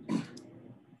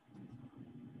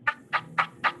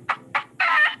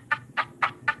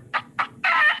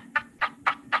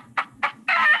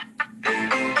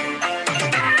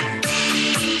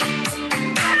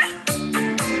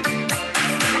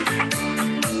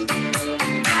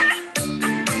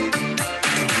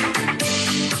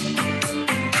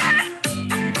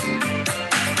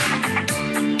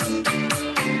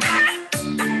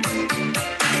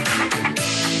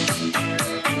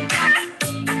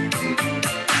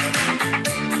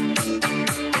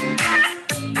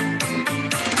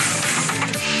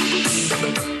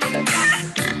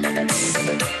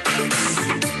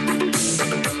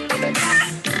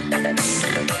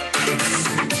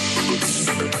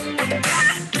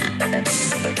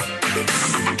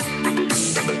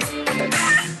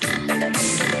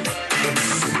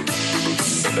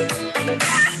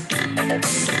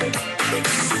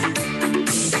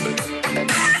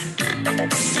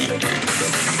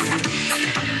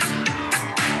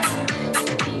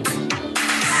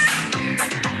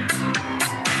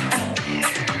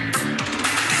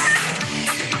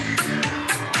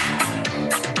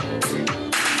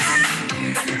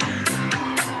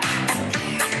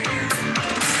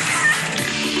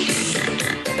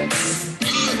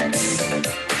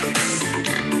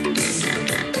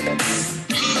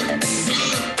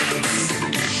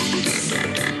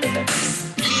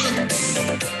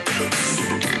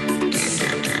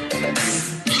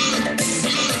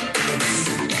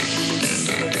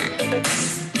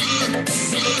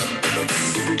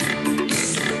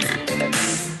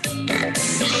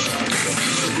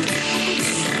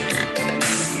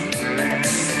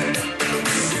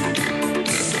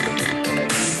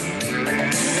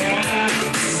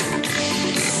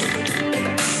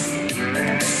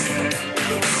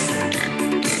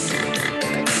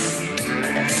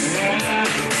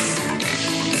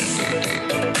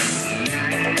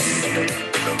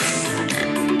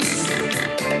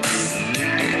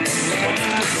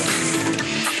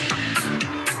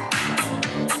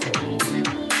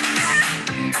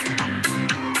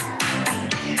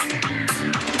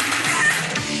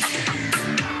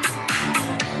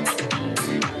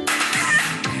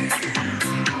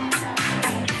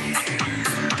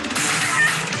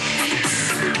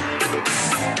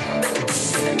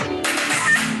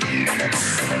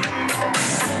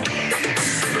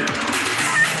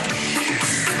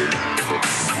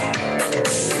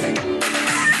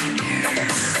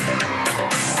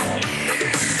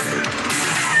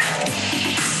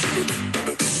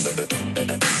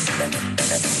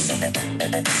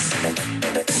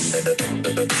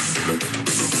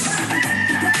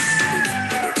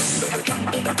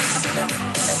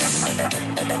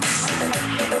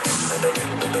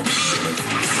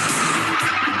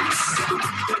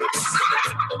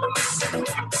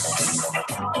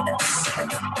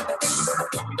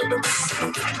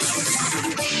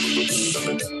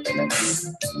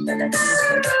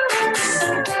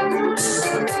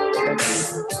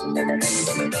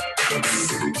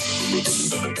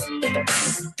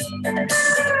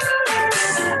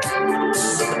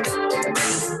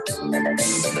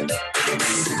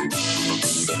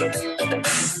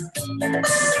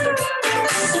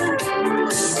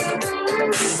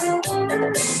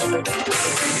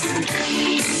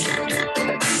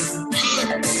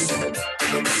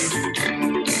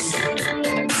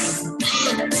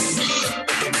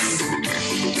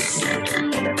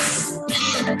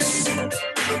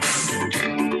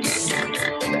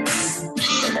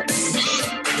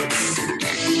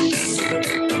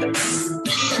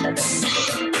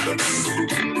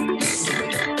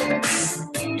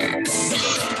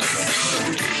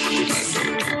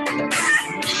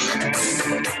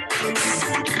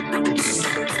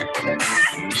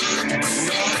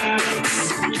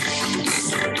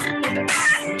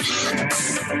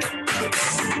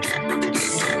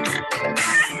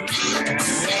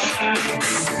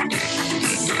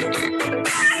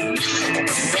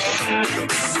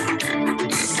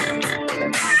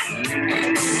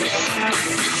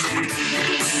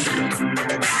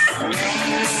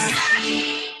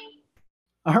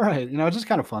 All right, just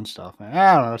kind of fun stuff, man.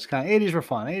 I don't know. It's kind of 80s were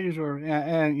fun. 80s were, yeah,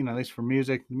 and at least for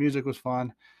music, the music was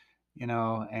fun,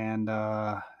 and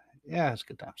yeah, it's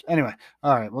good times. Anyway,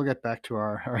 all right, we'll get back to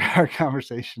our our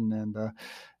conversation, and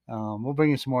we'll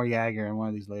bring you some more Jagger in one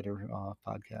of these later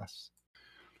podcasts.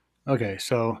 Okay,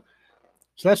 so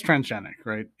that's transgenic,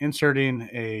 right? Inserting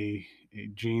a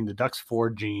gene, the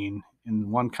DUX4 gene,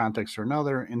 in one context or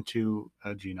another into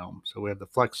a genome. So we have the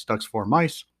Flex DUX4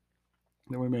 mice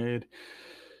that we made.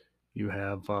 You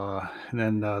have and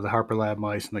then the Harper Lab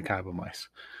mice and the Kaiba mice.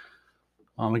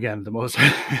 Again, the most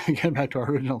getting back to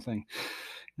our original thing.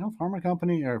 Pharma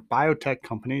company or biotech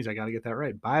companies, I got to get that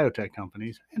right. Biotech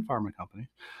companies and pharma companies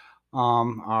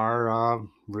are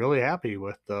really happy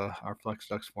with our Flex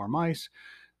DUX4 mice.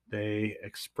 They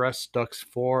express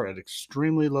DUX4 at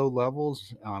extremely low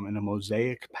levels in a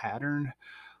mosaic pattern,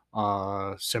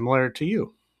 similar to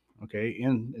you. Okay,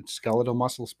 it's skeletal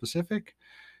muscle specific,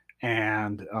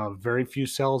 and very few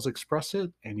cells express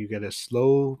it, and you get a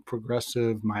slow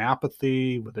progressive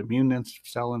myopathy with immune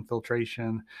cell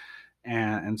infiltration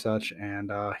and such.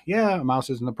 And yeah, a mouse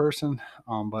isn't a person,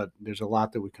 but there's a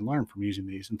lot that we can learn from using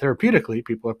these. And therapeutically,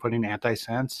 people are putting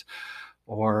antisense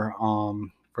or,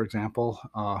 for example,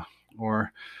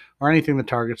 or anything that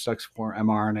targets DUX4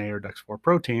 mRNA or DUX4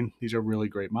 protein. These are really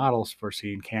great models for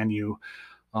seeing, can you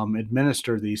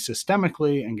administer these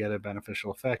systemically and get a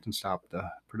beneficial effect and stop the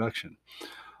production.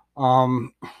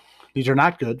 These are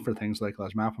not good for things like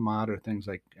losmapimod or things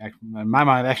like, in my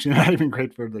mind, actually not even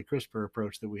great for the CRISPR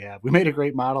approach that we have. We made a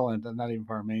great model, and not even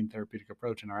for our main therapeutic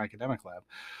approach in our academic lab.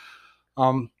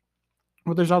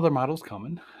 But there's other models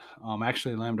coming.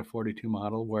 Actually, Lambda 42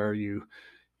 model where you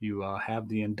have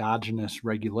the endogenous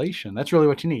regulation. That's really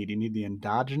what you need. You need the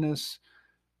endogenous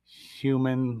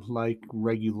human-like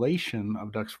regulation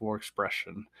of DUX4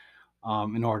 expression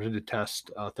in order to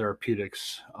test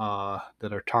therapeutics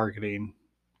that are targeting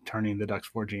turning the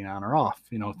DUX4 gene on or off,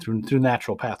 through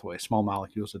natural pathways, small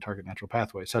molecules that target natural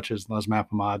pathways, such as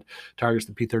losmapimod targets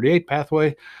the P38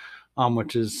 pathway,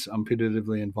 which is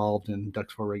putatively involved in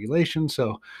DUX4 regulation.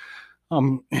 So,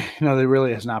 there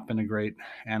really has not been a great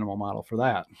animal model for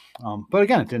that. But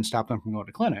again, it didn't stop them from going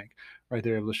to clinic, right?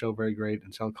 They were able to show very great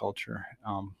in cell culture.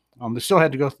 They still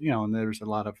had to go, and there's a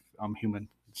lot of human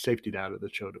safety data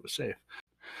that showed it was safe.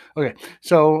 Okay,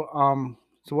 so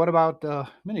what about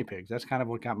minipigs? That's kind of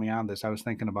what got me on this. I was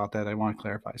thinking about that. I want to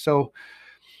clarify. So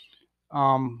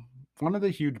one of the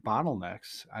huge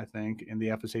bottlenecks, I think, in the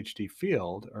FSHD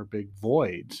field, or big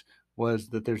voids, was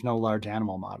that there's no large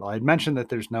animal model. I had mentioned that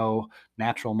there's no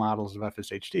natural models of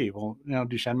FSHD. Well,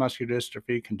 Duchenne muscular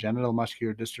dystrophy, congenital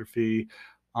muscular dystrophy,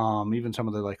 even some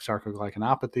of the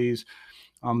sarcoglycanopathies,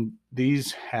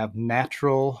 these have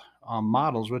natural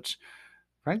models, which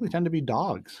frankly tend to be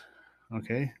dogs.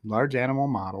 Okay, large animal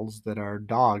models that are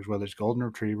dogs, whether it's golden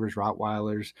retrievers,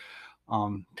 Rottweilers,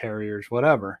 terriers,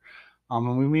 whatever.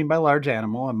 And we mean by large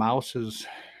animal, a mouse is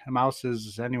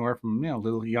anywhere from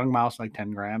little young mouse like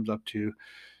 10 grams up to,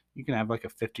 you can have like a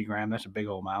 50 gram. That's a big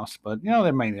old mouse, but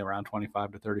they're mainly around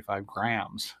 25 to 35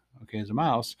 grams. Okay, as a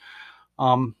mouse,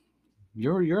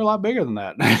 you're a lot bigger than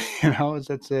that.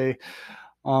 It's a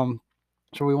Um,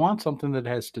 so we want something that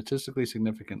has statistically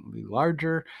significantly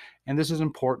larger, and this is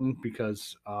important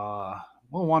because, well,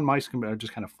 one, mice are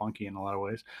just kind of funky in a lot of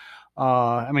ways.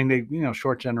 I mean, they,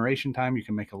 short generation time, you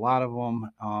can make a lot of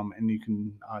them, and you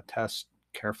can test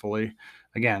carefully,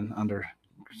 again, under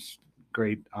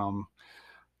great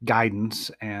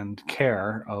guidance and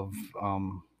care of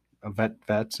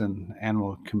vets and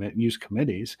use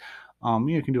committees.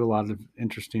 You can do a lot of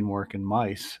interesting work in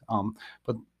mice,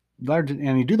 but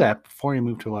and you do that before you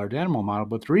move to a large animal model.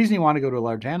 But the reason you want to go to a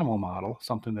large animal model,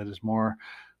 something that is more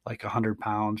like 100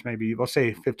 pounds, maybe we'll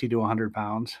say 50 to 100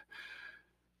 pounds.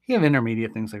 You have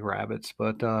intermediate things like rabbits,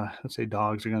 but let's say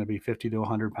dogs are going to be 50 to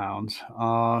 100 pounds,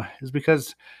 is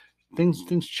because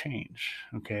things change.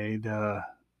 Okay,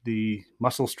 the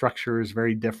muscle structure is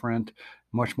very different,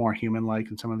 much more human-like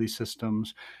in some of these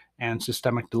systems, and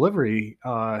systemic delivery.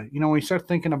 When we start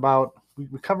thinking about,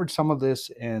 we covered some of this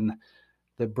in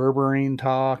the berberine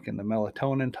talk and the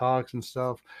melatonin talks and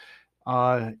stuff.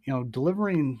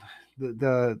 Delivering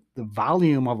the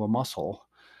volume of a muscle,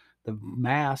 the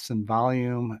mass and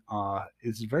volume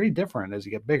is very different as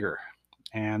you get bigger,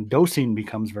 and dosing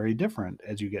becomes very different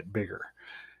as you get bigger.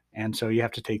 And so you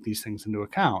have to take these things into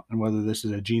account. And whether this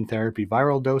is a gene therapy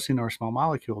viral dosing or a small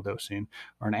molecule dosing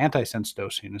or an antisense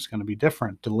dosing, is going to be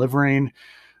different, delivering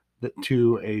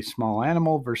to a small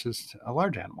animal versus a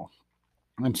large animal.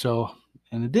 And so,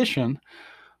 in addition,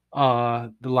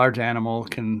 the large animal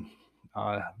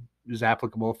is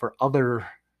applicable for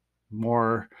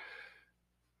more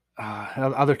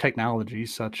other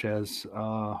technologies such as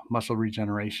muscle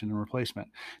regeneration and replacement.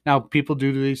 Now, people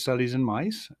do these studies in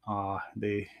mice.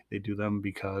 They do them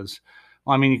because,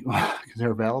 well, I mean, because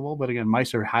they're available. But again,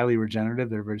 mice are highly regenerative.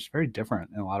 They're just very different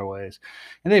in a lot of ways,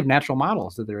 and they have natural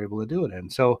models that they're able to do it in.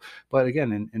 So, but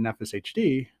again, in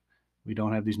FSHD, we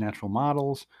don't have these natural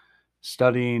models.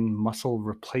 Studying muscle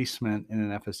replacement in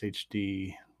an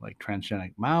FSHD like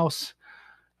transgenic mouse,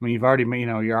 I mean, you've already made,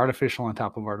 you're artificial on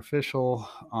top of artificial,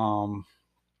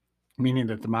 meaning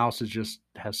that the mouse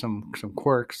has some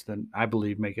quirks that I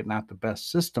believe make it not the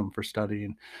best system for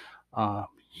studying uh,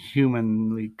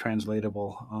 humanly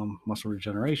translatable muscle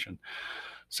regeneration.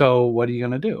 So what are you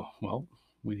going to do? Well,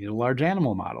 we need a large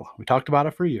animal model. We talked about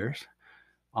it for years.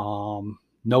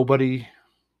 Nobody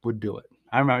would do it.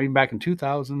 I remember even back in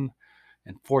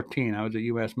 2014, I was at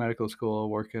UMass Medical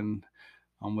School working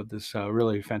with this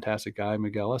really fantastic guy,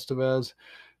 Miguel Estevez,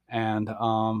 and we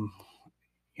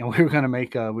were going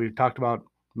to we talked about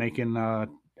making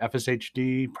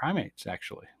FSHD primates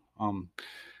actually,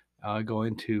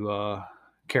 going to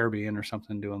Caribbean or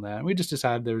something, doing that. And we just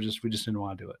decided we just didn't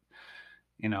want to do it,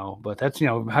 But that's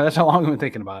that's how long I've been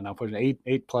thinking about it now, for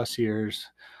eight plus years,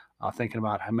 thinking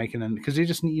about how making them, because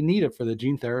you need it for the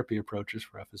gene therapy approaches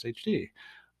for FSHD,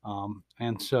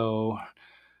 and so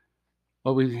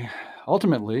what we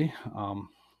ultimately, well,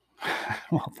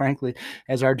 frankly,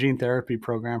 as our gene therapy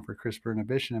program for CRISPR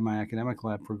inhibition in my academic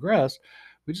lab progressed,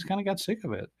 we just kind of got sick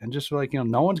of it. And just like,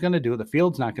 no one's going to do it. The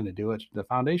field's not going to do it. The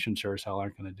foundation sure as hell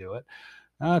aren't going to do it.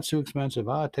 It's too expensive.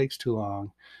 It takes too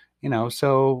long.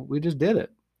 So we just did it.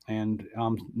 And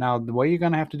now the way you're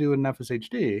going to have to do it in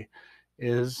FSHD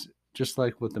is just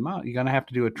like with the mouse. You're going to have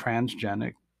to do a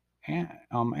transgenic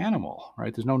animal,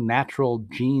 right? There's no natural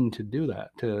gene to do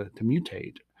that, to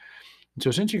mutate.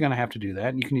 So since you're going to have to do that,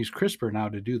 and you can use CRISPR now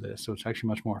to do this, so it's actually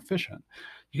much more efficient.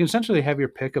 You can essentially have your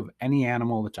pick of any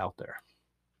animal that's out there.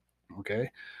 Okay.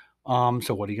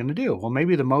 So what are you going to do? Well,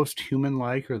 maybe the most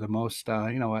human-like, or the most,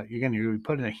 again, you're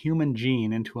putting a human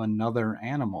gene into another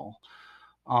animal.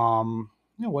 How's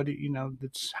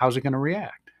it going to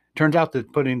react? Turns out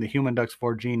that putting the human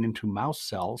DUX4 gene into mouse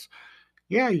cells,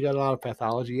 yeah, you get a lot of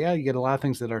pathology. Yeah, you get a lot of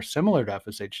things that are similar to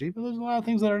FSHD, but there's a lot of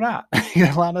things that are not. You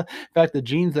get in fact, the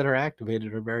genes that are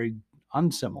activated are very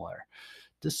dissimilar,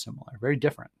 very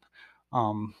different.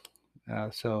 We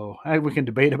can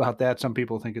debate about that. Some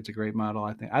people think it's a great model.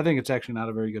 I think it's actually not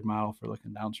a very good model for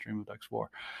looking downstream of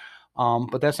DUX4.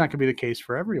 But that's not going to be the case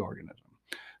for every organism.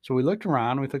 So we looked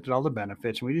around, we looked at all the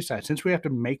benefits, and we decided, since we have to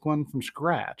make one from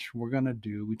scratch,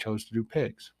 we chose to do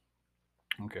pigs.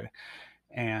 Okay.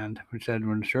 And we said,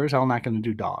 we're sure as hell not going to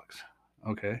do dogs.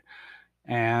 Okay.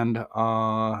 And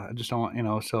I just don't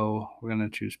want, so we're going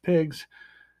to choose pigs.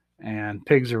 And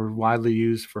pigs are widely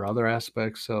used for other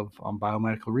aspects of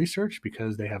biomedical research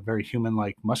because they have very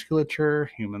human-like musculature,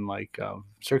 human-like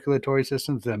circulatory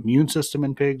systems. The immune system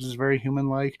in pigs is very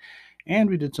human-like. And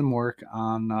we did some work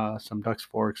on some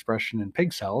DUX4 expression in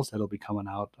pig cells that'll be coming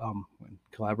out, in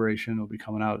collaboration will be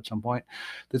coming out at some point,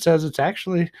 that says it's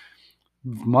actually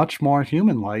much more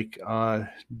human-like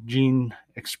gene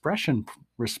expression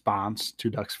response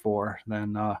to DUX4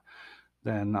 than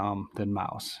than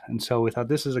mouse. And so we thought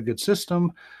this is a good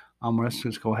system. Let's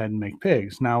just go ahead and make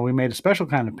pigs. Now we made a special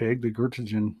kind of pig, the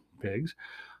Gertigen pigs,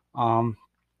 um,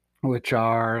 which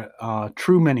are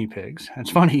true mini pigs. It's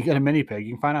funny, you get a mini pig,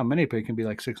 you can find out a mini pig can be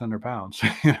like 600 pounds,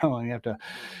 and you have to,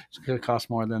 it's going to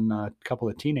cost more than a couple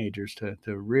of teenagers to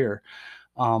rear.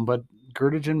 But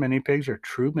Gertigen mini pigs are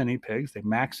true mini pigs. They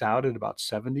max out at about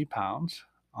 70 pounds.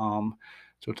 So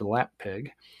it's a lap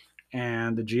pig.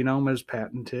 And the genome is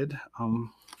patented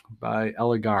by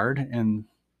Eligard in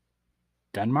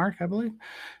Denmark, I believe.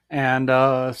 And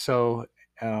uh,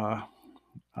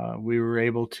 we were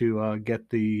able to get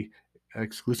the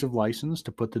exclusive license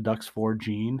to put the DUX4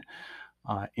 gene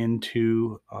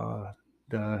into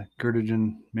the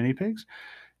Gertigen mini pigs,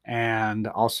 and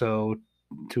also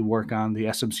to work on the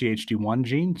SMCHD1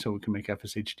 gene so we can make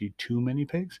FSHD2 mini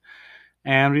pigs.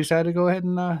 And we decided to go ahead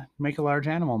and make a large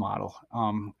animal model.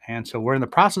 And so we're in the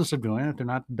process of doing it. They're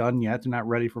not done yet. They're not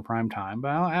ready for prime time. But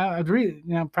I'd really,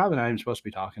 probably not even supposed to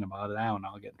be talking about it. I don't know.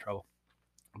 I'll get in trouble.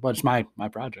 But it's my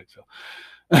project, so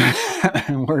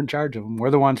and we're in charge of them.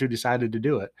 We're the ones who decided to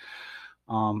do it,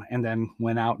 and then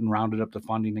went out and rounded up the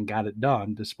funding and got it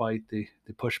done, despite the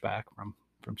pushback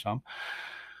from some.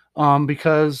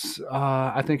 Because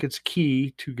I think it's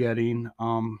key to getting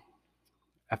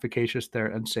efficacious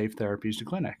and safe therapies to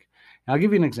clinic. And I'll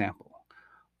give you an example.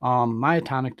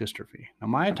 Myotonic dystrophy. Now,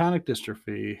 myotonic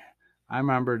dystrophy, I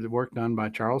remember the work done by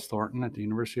Charles Thornton at the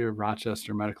University of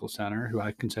Rochester Medical Center, who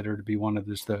I consider to be one of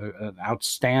an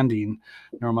outstanding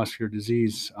neuromuscular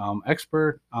disease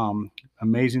expert,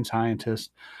 amazing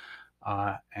scientist.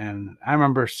 And I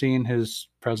remember seeing his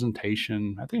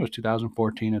presentation, I think it was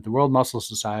 2014, at the World Muscle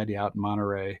Society out in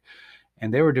Monterey.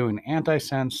 And they were doing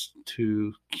antisense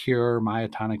to cure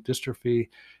myotonic dystrophy.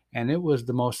 And it was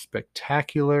the most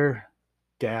spectacular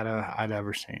data I'd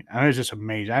ever seen. I mean, it's just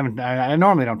amazing. I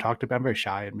normally don't talk to people. I'm very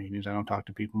shy at meetings. I don't talk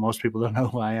to people. Most people don't know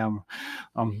who I am.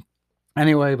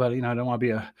 Anyway, but I don't want to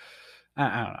be I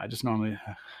don't know. I just normally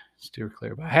steer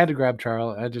clear. But I had to grab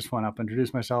Charles. I just went up,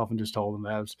 introduced myself, and just told him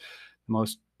that was the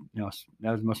most, that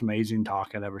was the most amazing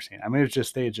talk I'd ever seen. I mean,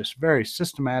 they had just very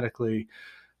systematically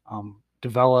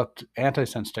developed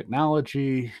antisense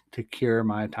technology to cure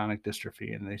myotonic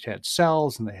dystrophy. And they had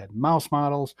cells and they had mouse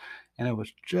models, and it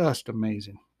was just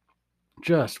amazing.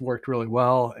 Just worked really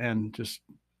well, and just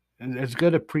as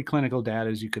good a preclinical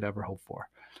data as you could ever hope for.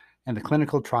 And the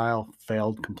clinical trial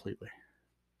failed completely.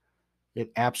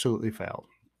 It absolutely failed.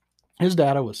 His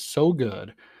data was so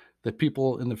good that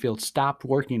people in the field stopped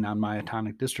working on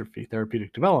myotonic dystrophy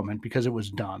therapeutic development because it was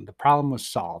done. The problem was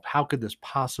solved. How could this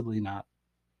possibly not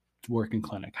work in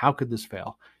clinic? How could this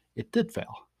fail? It did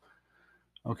fail.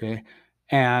 Okay.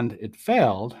 And it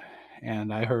failed.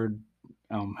 And I heard,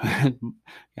 and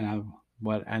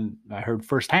I heard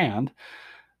firsthand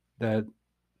that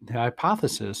the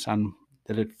hypothesis on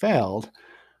that it failed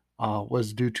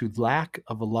was due to lack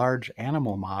of a large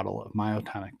animal model of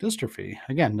myotonic dystrophy.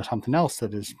 Again, something else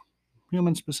that is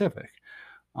human specific,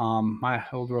 my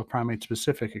old world primate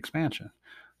specific expansion.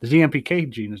 The DMPK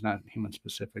gene is not human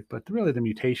specific, but really the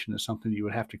mutation is something you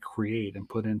would have to create and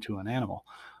put into an animal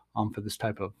for this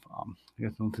type of. I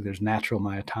don't think there's natural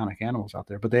myotonic animals out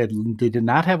there, but they did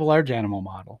not have a large animal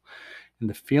model, and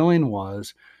the feeling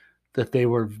was that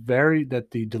that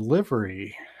the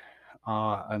delivery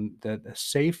and that a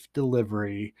safe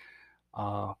delivery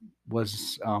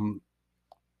was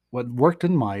what worked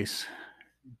in mice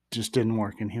just didn't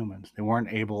work in humans. They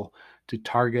weren't able to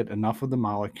target enough of the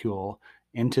molecule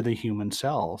into the human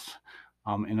cells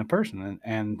in a person.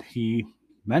 And he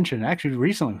mentioned, actually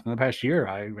recently, within the past year,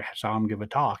 I saw him give a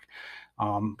talk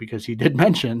because he did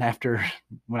mention after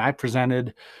when I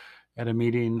presented at a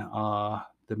meeting the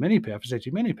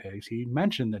FSHD mini pigs, he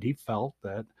mentioned that he felt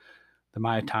that the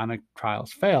myotonic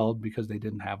trials failed because they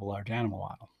didn't have a large animal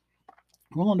model.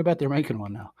 I'm willing to bet they're making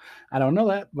one now. I don't know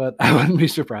that, but I wouldn't be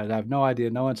surprised. I have no idea,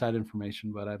 no inside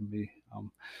information, but I'd be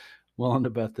willing to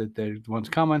bet that there's one's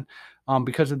coming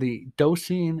because of the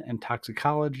dosing and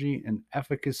toxicology and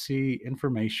efficacy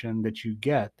information that you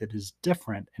get that is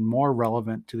different and more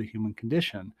relevant to the human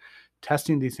condition.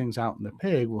 Testing these things out in the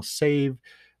pig will save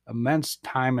immense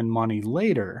time and money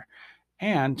later.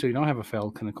 And so you don't have a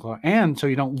failed clinical, and so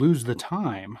you don't lose the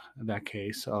time in that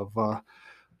case of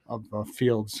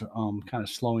fields kind of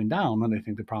slowing down when they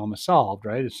think the problem is solved,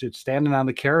 right? It's standing on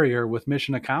the carrier with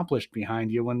mission accomplished behind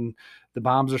you when the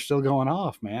bombs are still going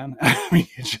off, man. I mean,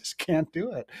 you just can't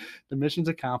do it. The mission's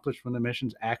accomplished when the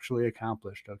mission's actually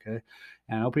accomplished, okay?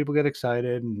 And I know people get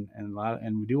excited,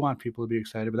 and we do want people to be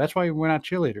excited, but that's why we're not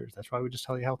cheerleaders. That's why we just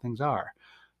tell you how things are,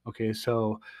 okay?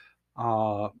 So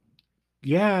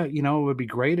Yeah, it would be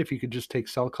great if you could just take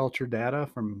cell culture data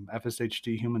from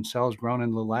FSHD human cells grown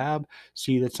in the lab,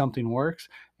 see that something works,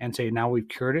 and say, now we've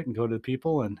cured it, and go to the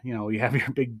people, and you have your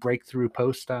big breakthrough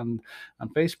post on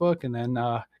Facebook, and then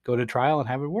go to trial and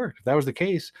have it work. If that was the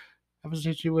case,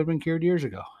 FSHD would have been cured years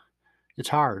ago. It's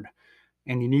hard,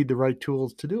 and you need the right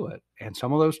tools to do it. And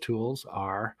some of those tools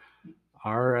are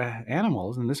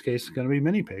animals. In this case, it's going to be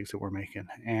mini pigs that we're making,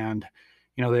 and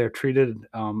they are treated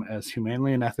as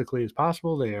humanely and ethically as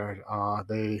possible. They are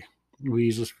they we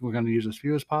use this. We're going to use as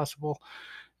few as possible,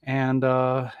 and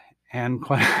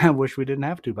quite, I wish we didn't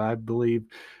have to, but I believe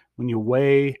when you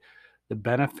weigh the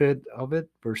benefit of it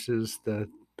versus the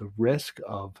risk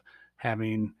of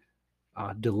having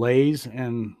delays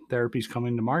in therapies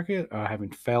coming to market, having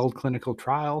failed clinical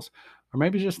trials, or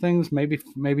maybe just things,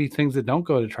 maybe things that don't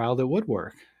go to trial that would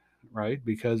work, right?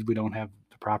 Because we don't have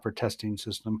the proper testing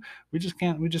system. We just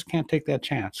can't take that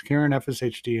chance. Curing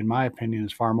FSHD, in my opinion,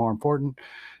 is far more important,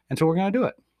 and so we're going to do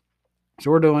it.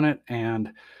 So we're doing it,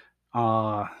 and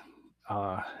uh,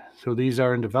 uh, so these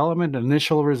are in development.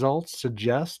 Initial results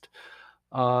suggest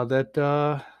that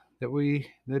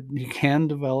you can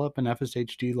develop an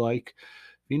FSHD-like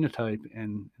phenotype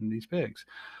in these pigs.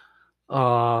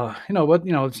 But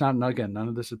it's not, again, none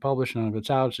of this is published, none of it's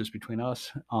out. It's just between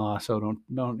us. So don't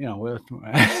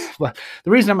but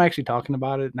the reason I'm actually talking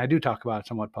about it, and I do talk about it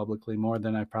somewhat publicly, more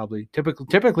than I probably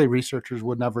typically researchers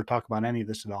would never talk about any of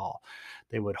this at all.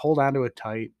 They would hold on to it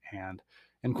tight, and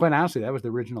quite honestly, that was the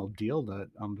original deal that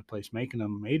the place making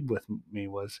them made with me,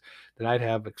 was that I'd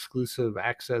have exclusive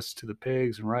access to the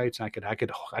pigs and rights, and I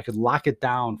could lock it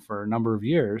down for a number of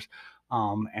years,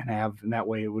 and that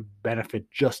way it would benefit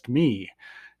just me,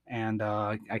 and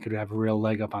I could have a real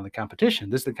leg up on the competition.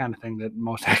 This is the kind of thing that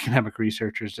most academic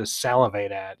researchers just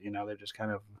salivate at. They're just kind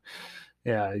of,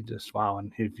 yeah, just wow.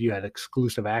 And if you had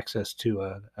exclusive access to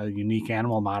a unique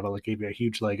animal model that gave you a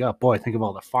huge leg up, boy, think of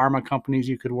all the pharma companies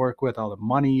you could work with, all the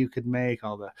money you could make,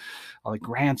 all the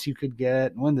grants you could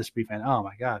get. And wouldn't this be fun? Oh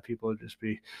my God, people would just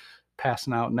be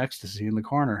passing out in ecstasy in the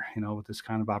corner, with this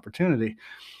kind of opportunity.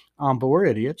 But we're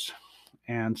idiots,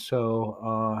 and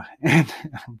so and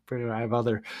I have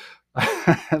other I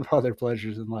have other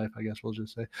pleasures in life, I guess we'll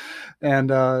just say, and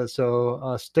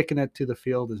so sticking it to the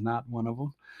field is not one of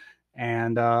them,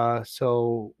 and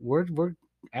so we're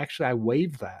actually, I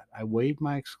waived that. I waived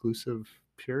my exclusive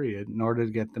period in order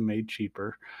to get them made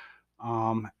cheaper,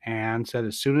 and said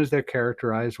as soon as they're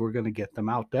characterized, we're going to get them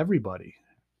out to everybody.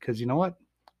 Because you know what?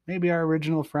 Maybe our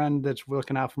original friend that's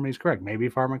looking out for me is correct. Maybe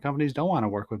pharma companies don't want to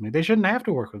work with me. They shouldn't have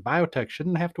to work with biotech.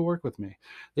 Shouldn't have to work with me.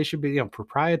 They should be,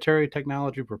 proprietary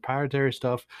technology, proprietary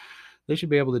stuff. They should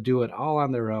be able to do it all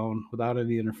on their own without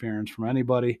any interference from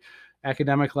anybody.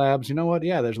 Academic labs, you know what?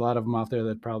 Yeah, there's a lot of them out there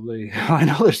that probably, I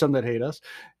know there's some that hate us,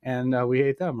 and we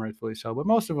hate them, rightfully so. But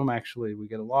most of them actually we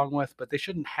get along with, but they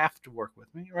shouldn't have to work with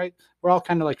me, right? We're all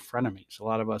kind of like frenemies. A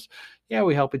lot of us, yeah,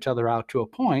 we help each other out to a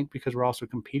point because we're also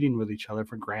competing with each other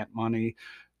for grant money,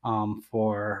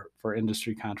 for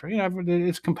industry contract.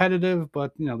 It's competitive,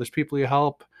 but there's people you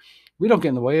help. We don't get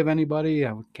in the way of anybody.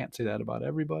 I can't say that about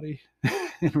everybody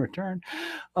in return.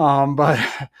 But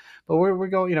but we're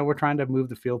going, we're trying to move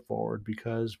the field forward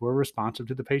because we're responsive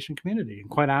to the patient community. And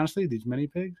quite honestly, these mini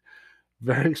pigs,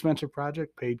 very expensive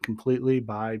project, paid completely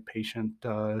by patient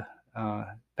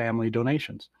family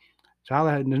donations. So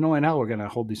there's no way in hell we're going to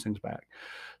hold these things back.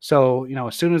 So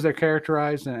as soon as they're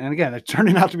characterized, and again, it's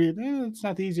turning out to be, it's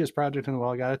not the easiest project in the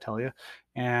world, I got to tell you.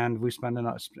 And we spend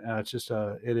enough.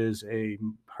 It is a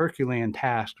Herculean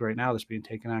task right now that's being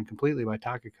taken on completely by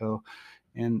Takako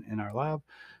in our lab.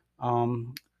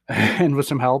 Um, and with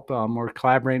some help, we're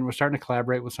collaborating. We're starting to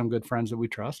collaborate with some good friends that we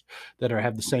trust that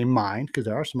have the same mind, because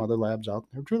there are some other labs out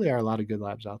there. There really are a lot of good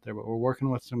labs out there, but we're working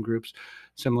with some groups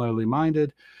similarly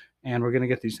minded, and we're going to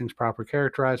get these things proper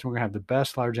characterized. And we're going to have the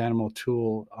best large animal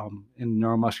tool in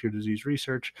neuromuscular disease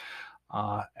research,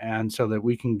 and so that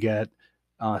we can get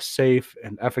safe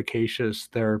and efficacious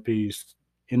therapies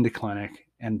into clinic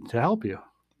and to help you.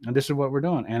 And this is what we're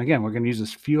doing. And again, we're going to use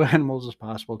as few animals as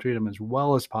possible, treat them as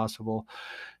well as possible,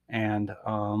 and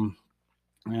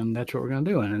that's what we're going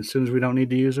to do. And as soon as we don't need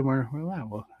to use them,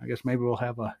 well, I guess maybe we'll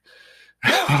have a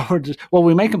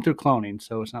we make them through cloning,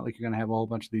 so it's not like you're going to have a whole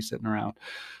bunch of these sitting around.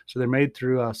 So they're made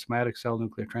through somatic cell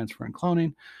nuclear transfer and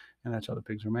cloning, and that's how the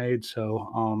pigs are made.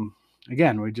 So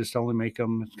again, we just only make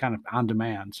them, it's kind of on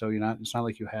demand. So it's not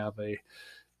like you have a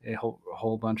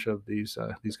whole bunch of these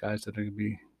guys that are going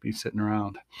to be sitting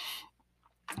around.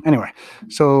 Anyway,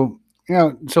 so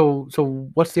so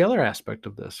what's the other aspect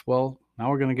of this? Well, now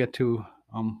we're going to get to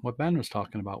what Ben was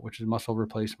talking about, which is muscle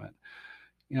replacement.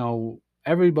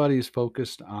 Everybody's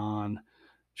focused on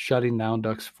shutting down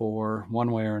DUX4 one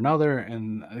way or another.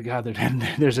 And God,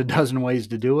 there's a dozen ways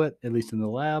to do it, at least in the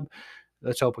lab.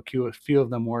 Let's hope a few of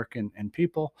them work in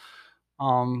people.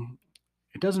 Um,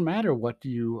 it doesn't matter what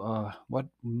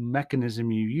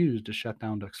mechanism you use to shut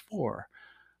down DUX4.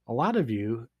 A lot of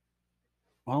you,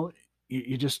 well,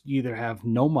 you just either have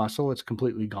no muscle, it's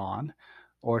completely gone,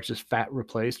 or it's just fat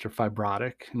replaced or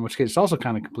fibrotic, in which case it's also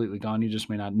kind of completely gone. You just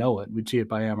may not know it. We'd see it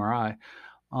by MRI.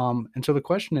 And so the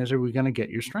question is, are we going to get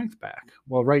your strength back?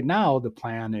 Well, right now, the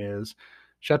plan is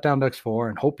shut down DUX4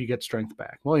 and hope you get strength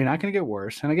back. Well, you're not going to get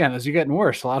worse. And again, as you're getting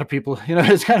worse, a lot of people,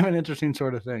 it's kind of an interesting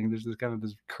sort of thing. There's this kind of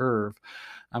this curve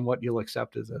on what you'll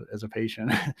accept as a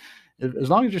patient. As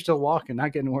long as you're still walking,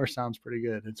 not getting worse sounds pretty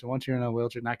good. And so once you're in a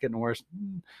wheelchair, not getting worse,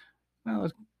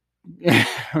 well, yeah,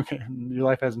 okay, your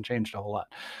life hasn't changed a whole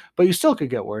lot, but you still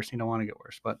could get worse. You don't want to get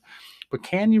worse, but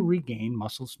can you regain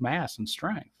muscles mass and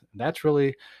strength? That's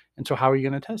really, and so how are you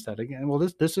going to test that again? Well,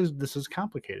 this is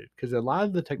complicated because a lot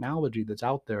of the technology that's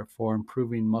out there for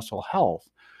improving muscle health,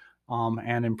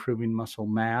 and improving muscle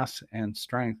mass and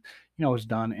strength, is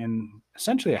done in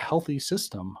essentially a healthy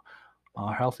system,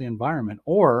 healthy environment,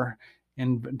 or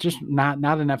in just not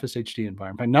an FSHD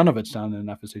environment. But none of it's done in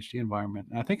an FSHD environment.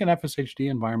 And I think an FSHD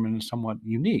environment is somewhat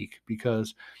unique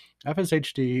because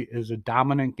FSHD is a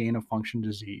dominant gain of function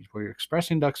disease where you're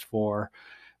expressing DUX4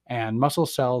 and muscle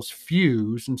cells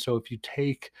fuse. And so if you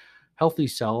take healthy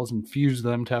cells and fuse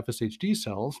them to FSHD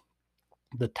cells,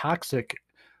 the toxic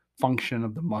function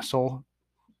of the muscle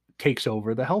takes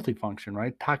over the healthy function,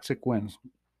 right? Toxic wins.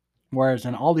 Whereas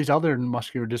in all these other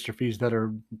muscular dystrophies that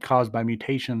are caused by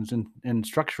mutations in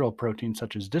structural proteins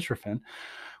such as dystrophin,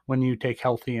 when you take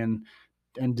healthy and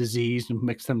diseased and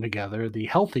mix them together, the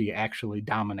healthy actually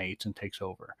dominates and takes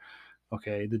over.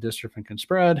 Okay, the dystrophin can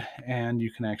spread and you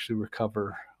can actually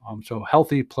recover. So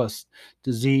healthy plus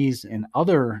disease in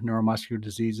other neuromuscular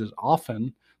diseases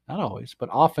often, not always, but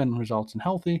often results in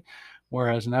healthy.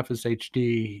 Whereas in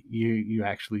FSHD, you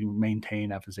actually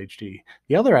maintain FSHD.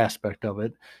 The other aspect of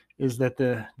it is that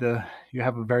the you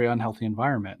have a very unhealthy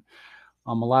environment.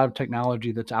 A lot of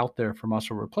technology that's out there for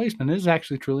muscle replacement is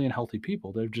actually truly in healthy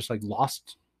people. They've just like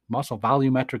lost muscle.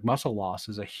 Volumetric muscle loss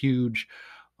is a huge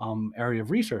area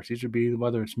of research. These would be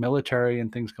whether it's military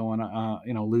and things going,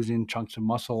 losing chunks of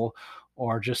muscle,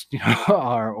 or just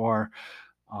or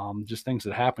just things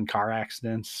that happen, car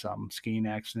accidents, skiing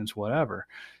accidents, whatever.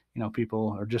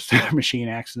 People are just machine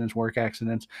accidents, work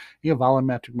accidents.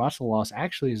 Volumetric muscle loss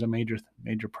actually is a major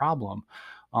problem.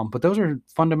 But those are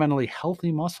fundamentally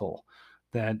healthy muscle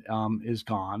that is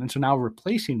gone. And so now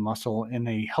replacing muscle in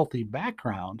a healthy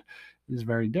background is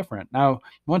very different. Now,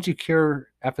 once you cure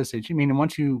FSHD, meaning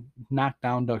once you knock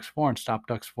down DUX4 and stop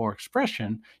DUX4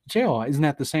 expression, you say, oh, isn't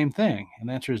that the same thing? And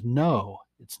the answer is no,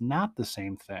 it's not the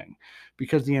same thing,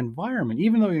 because the environment,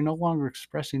 even though you're no longer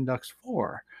expressing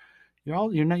DUX4, you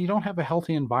don't have a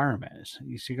healthy environment. So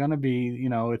you're going to be,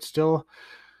 it's still,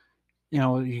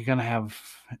 you're going to have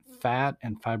fat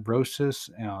and fibrosis,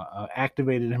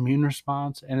 activated immune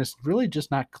response, and it's really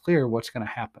just not clear what's going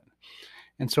to happen.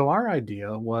 And so our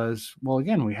idea was, well,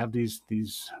 again, we have these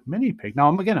mini pig.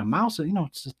 Now, again, a mouse,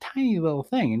 it's a tiny little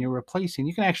thing, and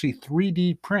you can actually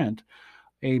 3D print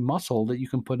a muscle that you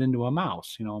can put into a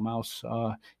mouse, a mouse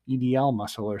EDL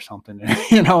muscle or something,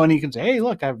 and you can say, hey,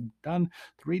 look, I've done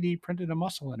 3D printed a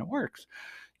muscle and it works.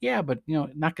 Yeah, but,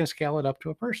 not going to scale it up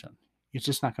to a person. It's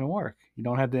just not going to work. You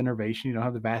don't have the innervation. You don't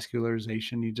have the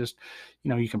vascularization. You just,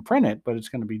 you can print it, but it's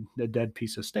going to be a dead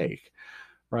piece of steak,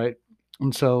 right?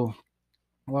 And so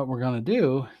what we're going to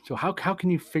do, so how can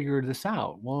you figure this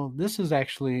out? Well, this is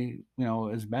actually,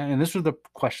 as Ben, and this was the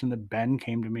question that Ben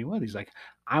came to me with. He's like,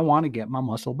 I want to get my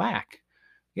muscle back.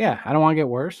 Yeah, I don't want to get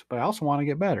worse, but I also want to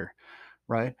get better,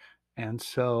 right? And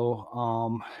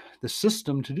so the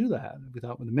system to do that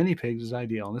without with the mini pigs is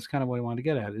ideal. And this kind of what I want to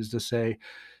get at is to say,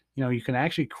 you can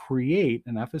actually create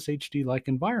an FSHD-like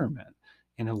environment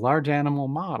in a large animal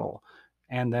model,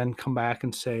 and then come back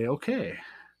and say, okay,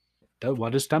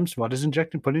 what is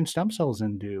putting stem cells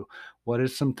in do? What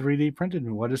is some 3D printed?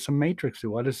 What is some matrix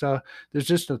do? There's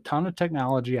just a ton of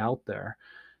technology out there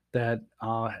that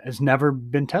has never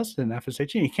been tested in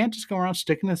FSHD. You can't just go around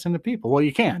sticking this into people. Well,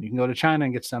 you can. You can go to China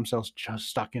and get stem cells just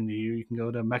stuck into you. You can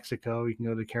go to Mexico. You can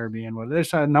go to the Caribbean. Well,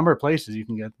 there's a number of places you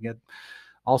can get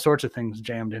all sorts of things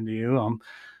jammed into you.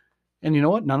 And you know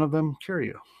what? None of them cure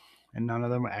you, and none of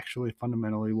them actually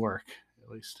fundamentally work. At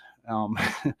least, well,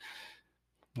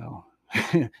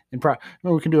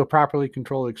 we can do a properly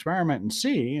controlled experiment and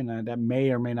see, and that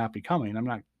may or may not be coming. It's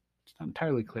not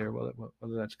entirely clear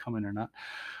whether that's coming or not.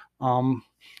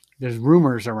 there's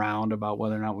rumors around about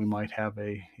whether or not we might have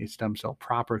a stem cell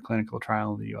proper clinical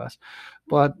trial in the U.S.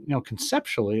 But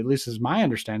conceptually, at least as my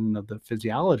understanding of the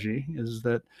physiology, is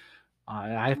that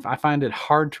I find it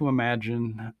hard to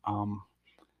imagine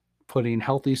putting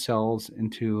healthy cells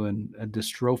into a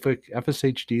dystrophic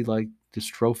FSHD-like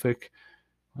dystrophic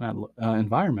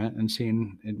environment and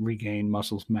seeing it regain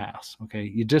muscle mass.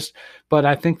 Okay, but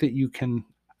I think that you can.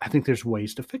 I think there's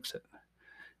ways to fix it,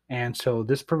 and so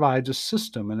this provides a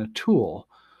system and a tool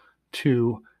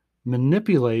to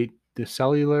manipulate the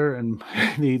cellular and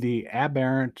the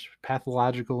aberrant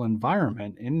pathological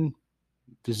environment in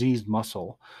diseased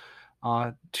muscle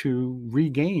to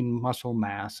regain muscle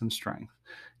mass and strength.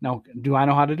 Now, do I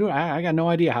know how to do it? I got no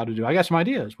idea how to do it. I got some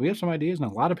ideas. We have some ideas,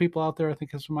 and a lot of people out there, I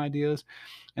think, have some ideas.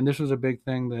 And this was a big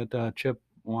thing that Chip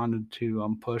wanted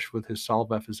to push with his Solve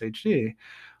FSHD.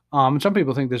 And some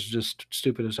people think this is just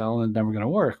stupid as hell and never going to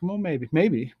work. Well,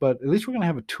 maybe, but at least we're going to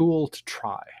have a tool to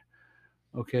try.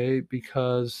 Okay,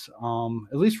 because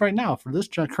at least right now, for this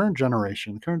current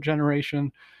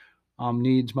generation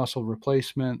needs muscle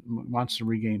replacement, wants to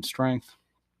regain strength.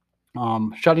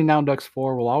 Shutting down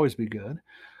DUX4 will always be good.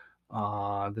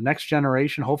 The next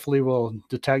generation hopefully will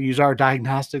use our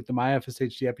diagnostic, the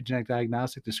MyFSHD epigenetic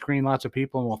diagnostic, to screen lots of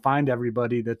people, and we'll find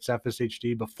everybody that's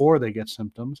FSHD before they get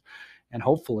symptoms, and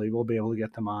hopefully we'll be able to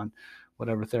get them on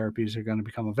whatever therapies are going to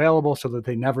become available so that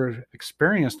they never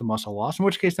experience the muscle loss, in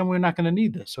which case then we're not going to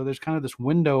need this. So there's kind of this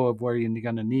window of where you're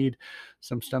going to need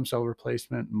some stem cell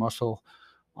replacement, muscle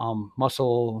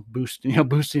boosting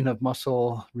of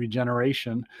muscle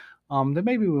regeneration that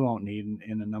maybe we won't need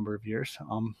in a number of years.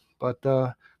 But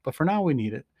for now we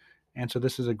need it, and so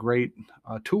this is a great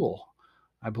tool.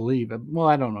 I believe. Well,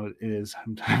 I don't know. It is.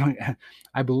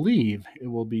 I believe it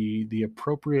will be the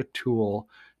appropriate tool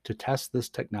to test this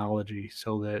technology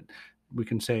so that we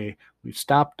can say we've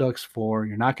stopped DUX4.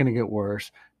 You're not going to get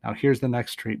worse. Now here's the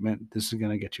next treatment. This is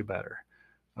going to get you better.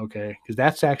 Okay, because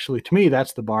that's actually, to me,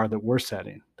 that's the bar that we're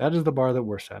setting. That is the bar that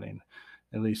we're setting.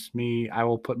 At least me, I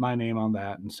will put my name on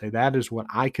that and say that is what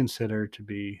I consider to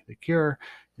be the cure,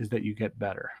 is that you get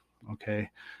better. Okay,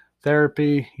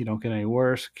 therapy, you don't get any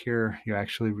worse. Cure, you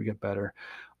actually get better.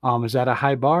 Is that a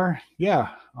high bar? Yeah.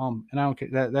 And I don't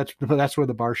care. That's where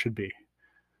the bar should be.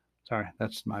 Sorry,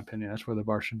 that's my opinion. That's where the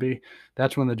bar should be.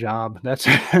 That's when the job. That's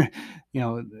and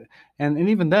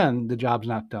even then, the job's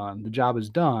not done. The job is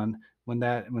done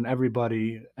when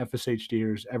everybody,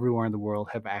 FSHDers everywhere in the world,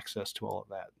 have access to all of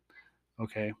that.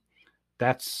 Okay,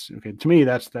 that's okay to me.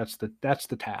 That's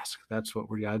the task. That's what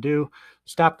we got to do.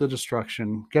 Stop the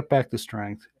destruction, get back the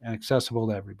strength, and accessible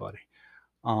to everybody.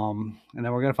 And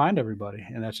then we're going to find everybody,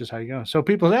 and that's just how you go. So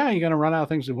people say, you're going to run out of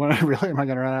things to really, am I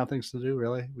going to run out of things to do?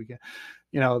 Really? We get,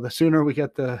 the sooner we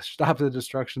get the stop the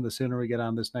destruction, the sooner we get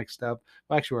on this next step.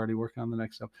 Well, actually, we're already working on the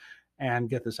next step and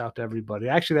get this out to everybody.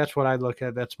 Actually, that's what I look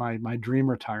at. That's my dream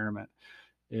retirement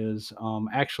is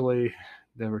actually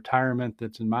the retirement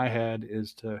that's in my head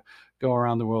is to go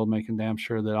around the world making damn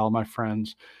sure that all my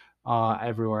friends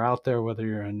everywhere out there, whether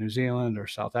you're in New Zealand or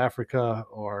South Africa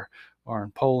or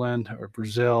in Poland or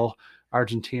Brazil,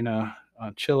 Argentina,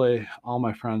 Chile, all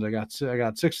my friends. I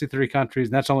got 63 countries,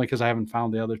 and that's only because I haven't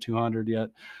found the other 200 yet.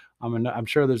 I'm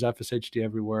sure there's FSHD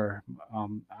everywhere.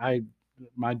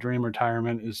 My dream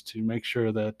retirement is to make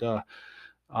sure that to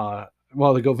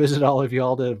go visit all of you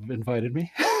all that have invited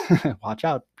me. Watch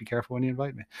out, be careful when you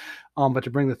invite me. But to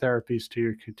bring the therapies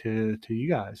to you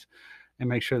guys and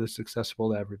make sure that's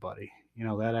accessible to everybody.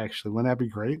 That actually, wouldn't that be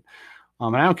great?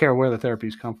 And I don't care where the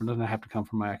therapies come from. It doesn't have to come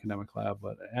from my academic lab,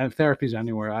 but therapies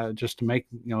anywhere. Just to make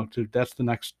that's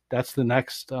the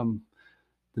next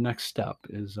step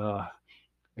is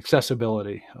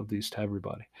accessibility of these to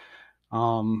everybody.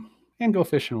 And go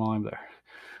fishing while I'm there.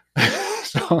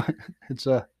 So it's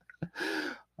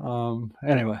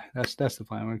anyway, that's the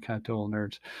plan. We're kind of total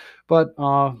nerds, but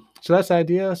so that's the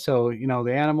idea. So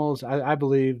the animals. I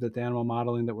believe that the animal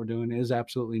modeling that we're doing is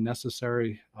absolutely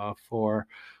necessary for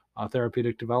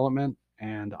therapeutic development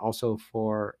and also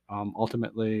for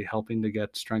ultimately helping to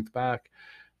get strength back.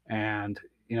 And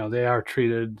they are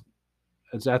treated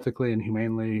as ethically and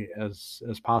humanely as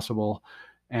possible,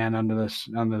 and under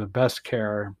the best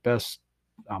care, best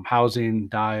housing,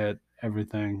 diet,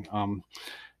 everything.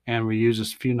 And we use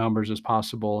as few numbers as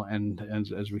possible and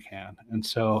as we can. And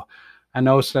so I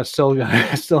know that's still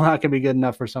not gonna be good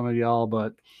enough for some of y'all,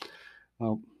 but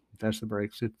well, that's the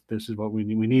breaks. This is what we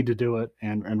need. We need to do it,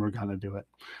 and we're gonna do it.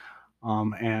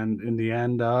 And in the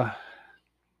end,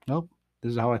 nope.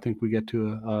 This is how I think we get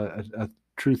to a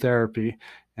true therapy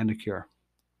and a cure.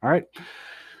 All right.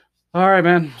 All right,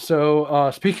 man.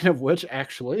 So, speaking of which,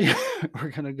 actually, we're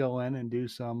gonna go in and do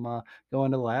some go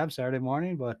into the lab Saturday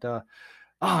morning. But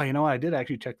oh, you know what? I did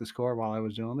actually check the score while I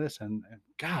was doing this, and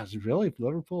God, it's really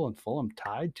Liverpool and Fulham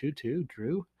tied 2-2.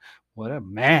 Drew, what a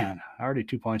man! Already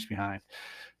 2 points behind.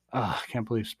 I can't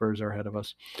believe Spurs are ahead of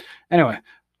us. Anyway,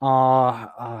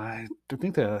 I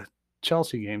think the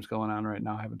Chelsea game's going on right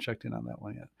now. I haven't checked in on that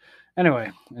one yet.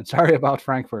 Anyway, and sorry about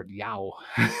Frankfurt. Yow.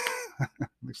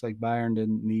 Looks like Bayern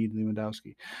didn't need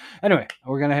Lewandowski. Anyway,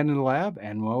 we're gonna head into the lab,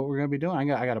 and what we're gonna be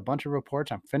doing, I got a bunch of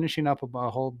reports. I'm finishing up a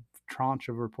whole tranche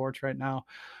of reports right now.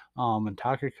 And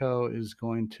Takako is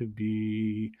going to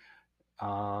be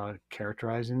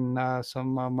characterizing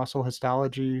some muscle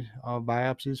histology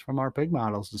biopsies from our pig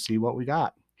models to see what we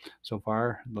got. So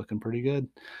far, looking pretty good.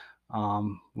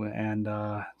 And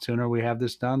sooner we have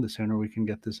this done, the sooner we can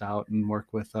get this out and work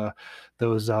with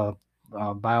those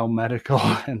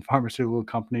biomedical and pharmaceutical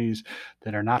companies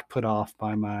that are not put off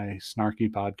by my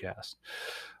snarky podcast,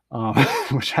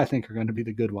 which I think are going to be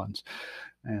the good ones.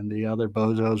 And the other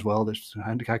bozos, well, I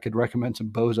think I could recommend some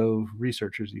bozo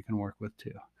researchers you can work with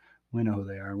too. We know who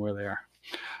they are and where they are.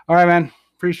 All right, man.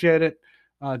 Appreciate it.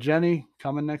 Jenny,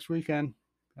 coming next weekend.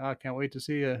 Can't wait to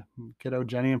see you, kiddo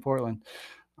Jenny in Portland.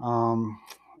 Um,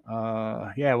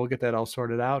 yeah, we'll get that all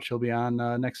sorted out. She'll be on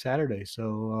next Saturday.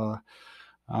 So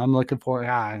I'm looking forward.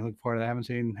 I look forward to haven't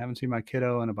seen my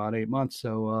kiddo in about 8 months.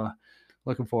 So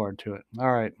looking forward to it.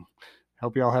 All right.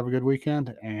 Hope you all have a good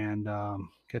weekend and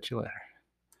catch you later.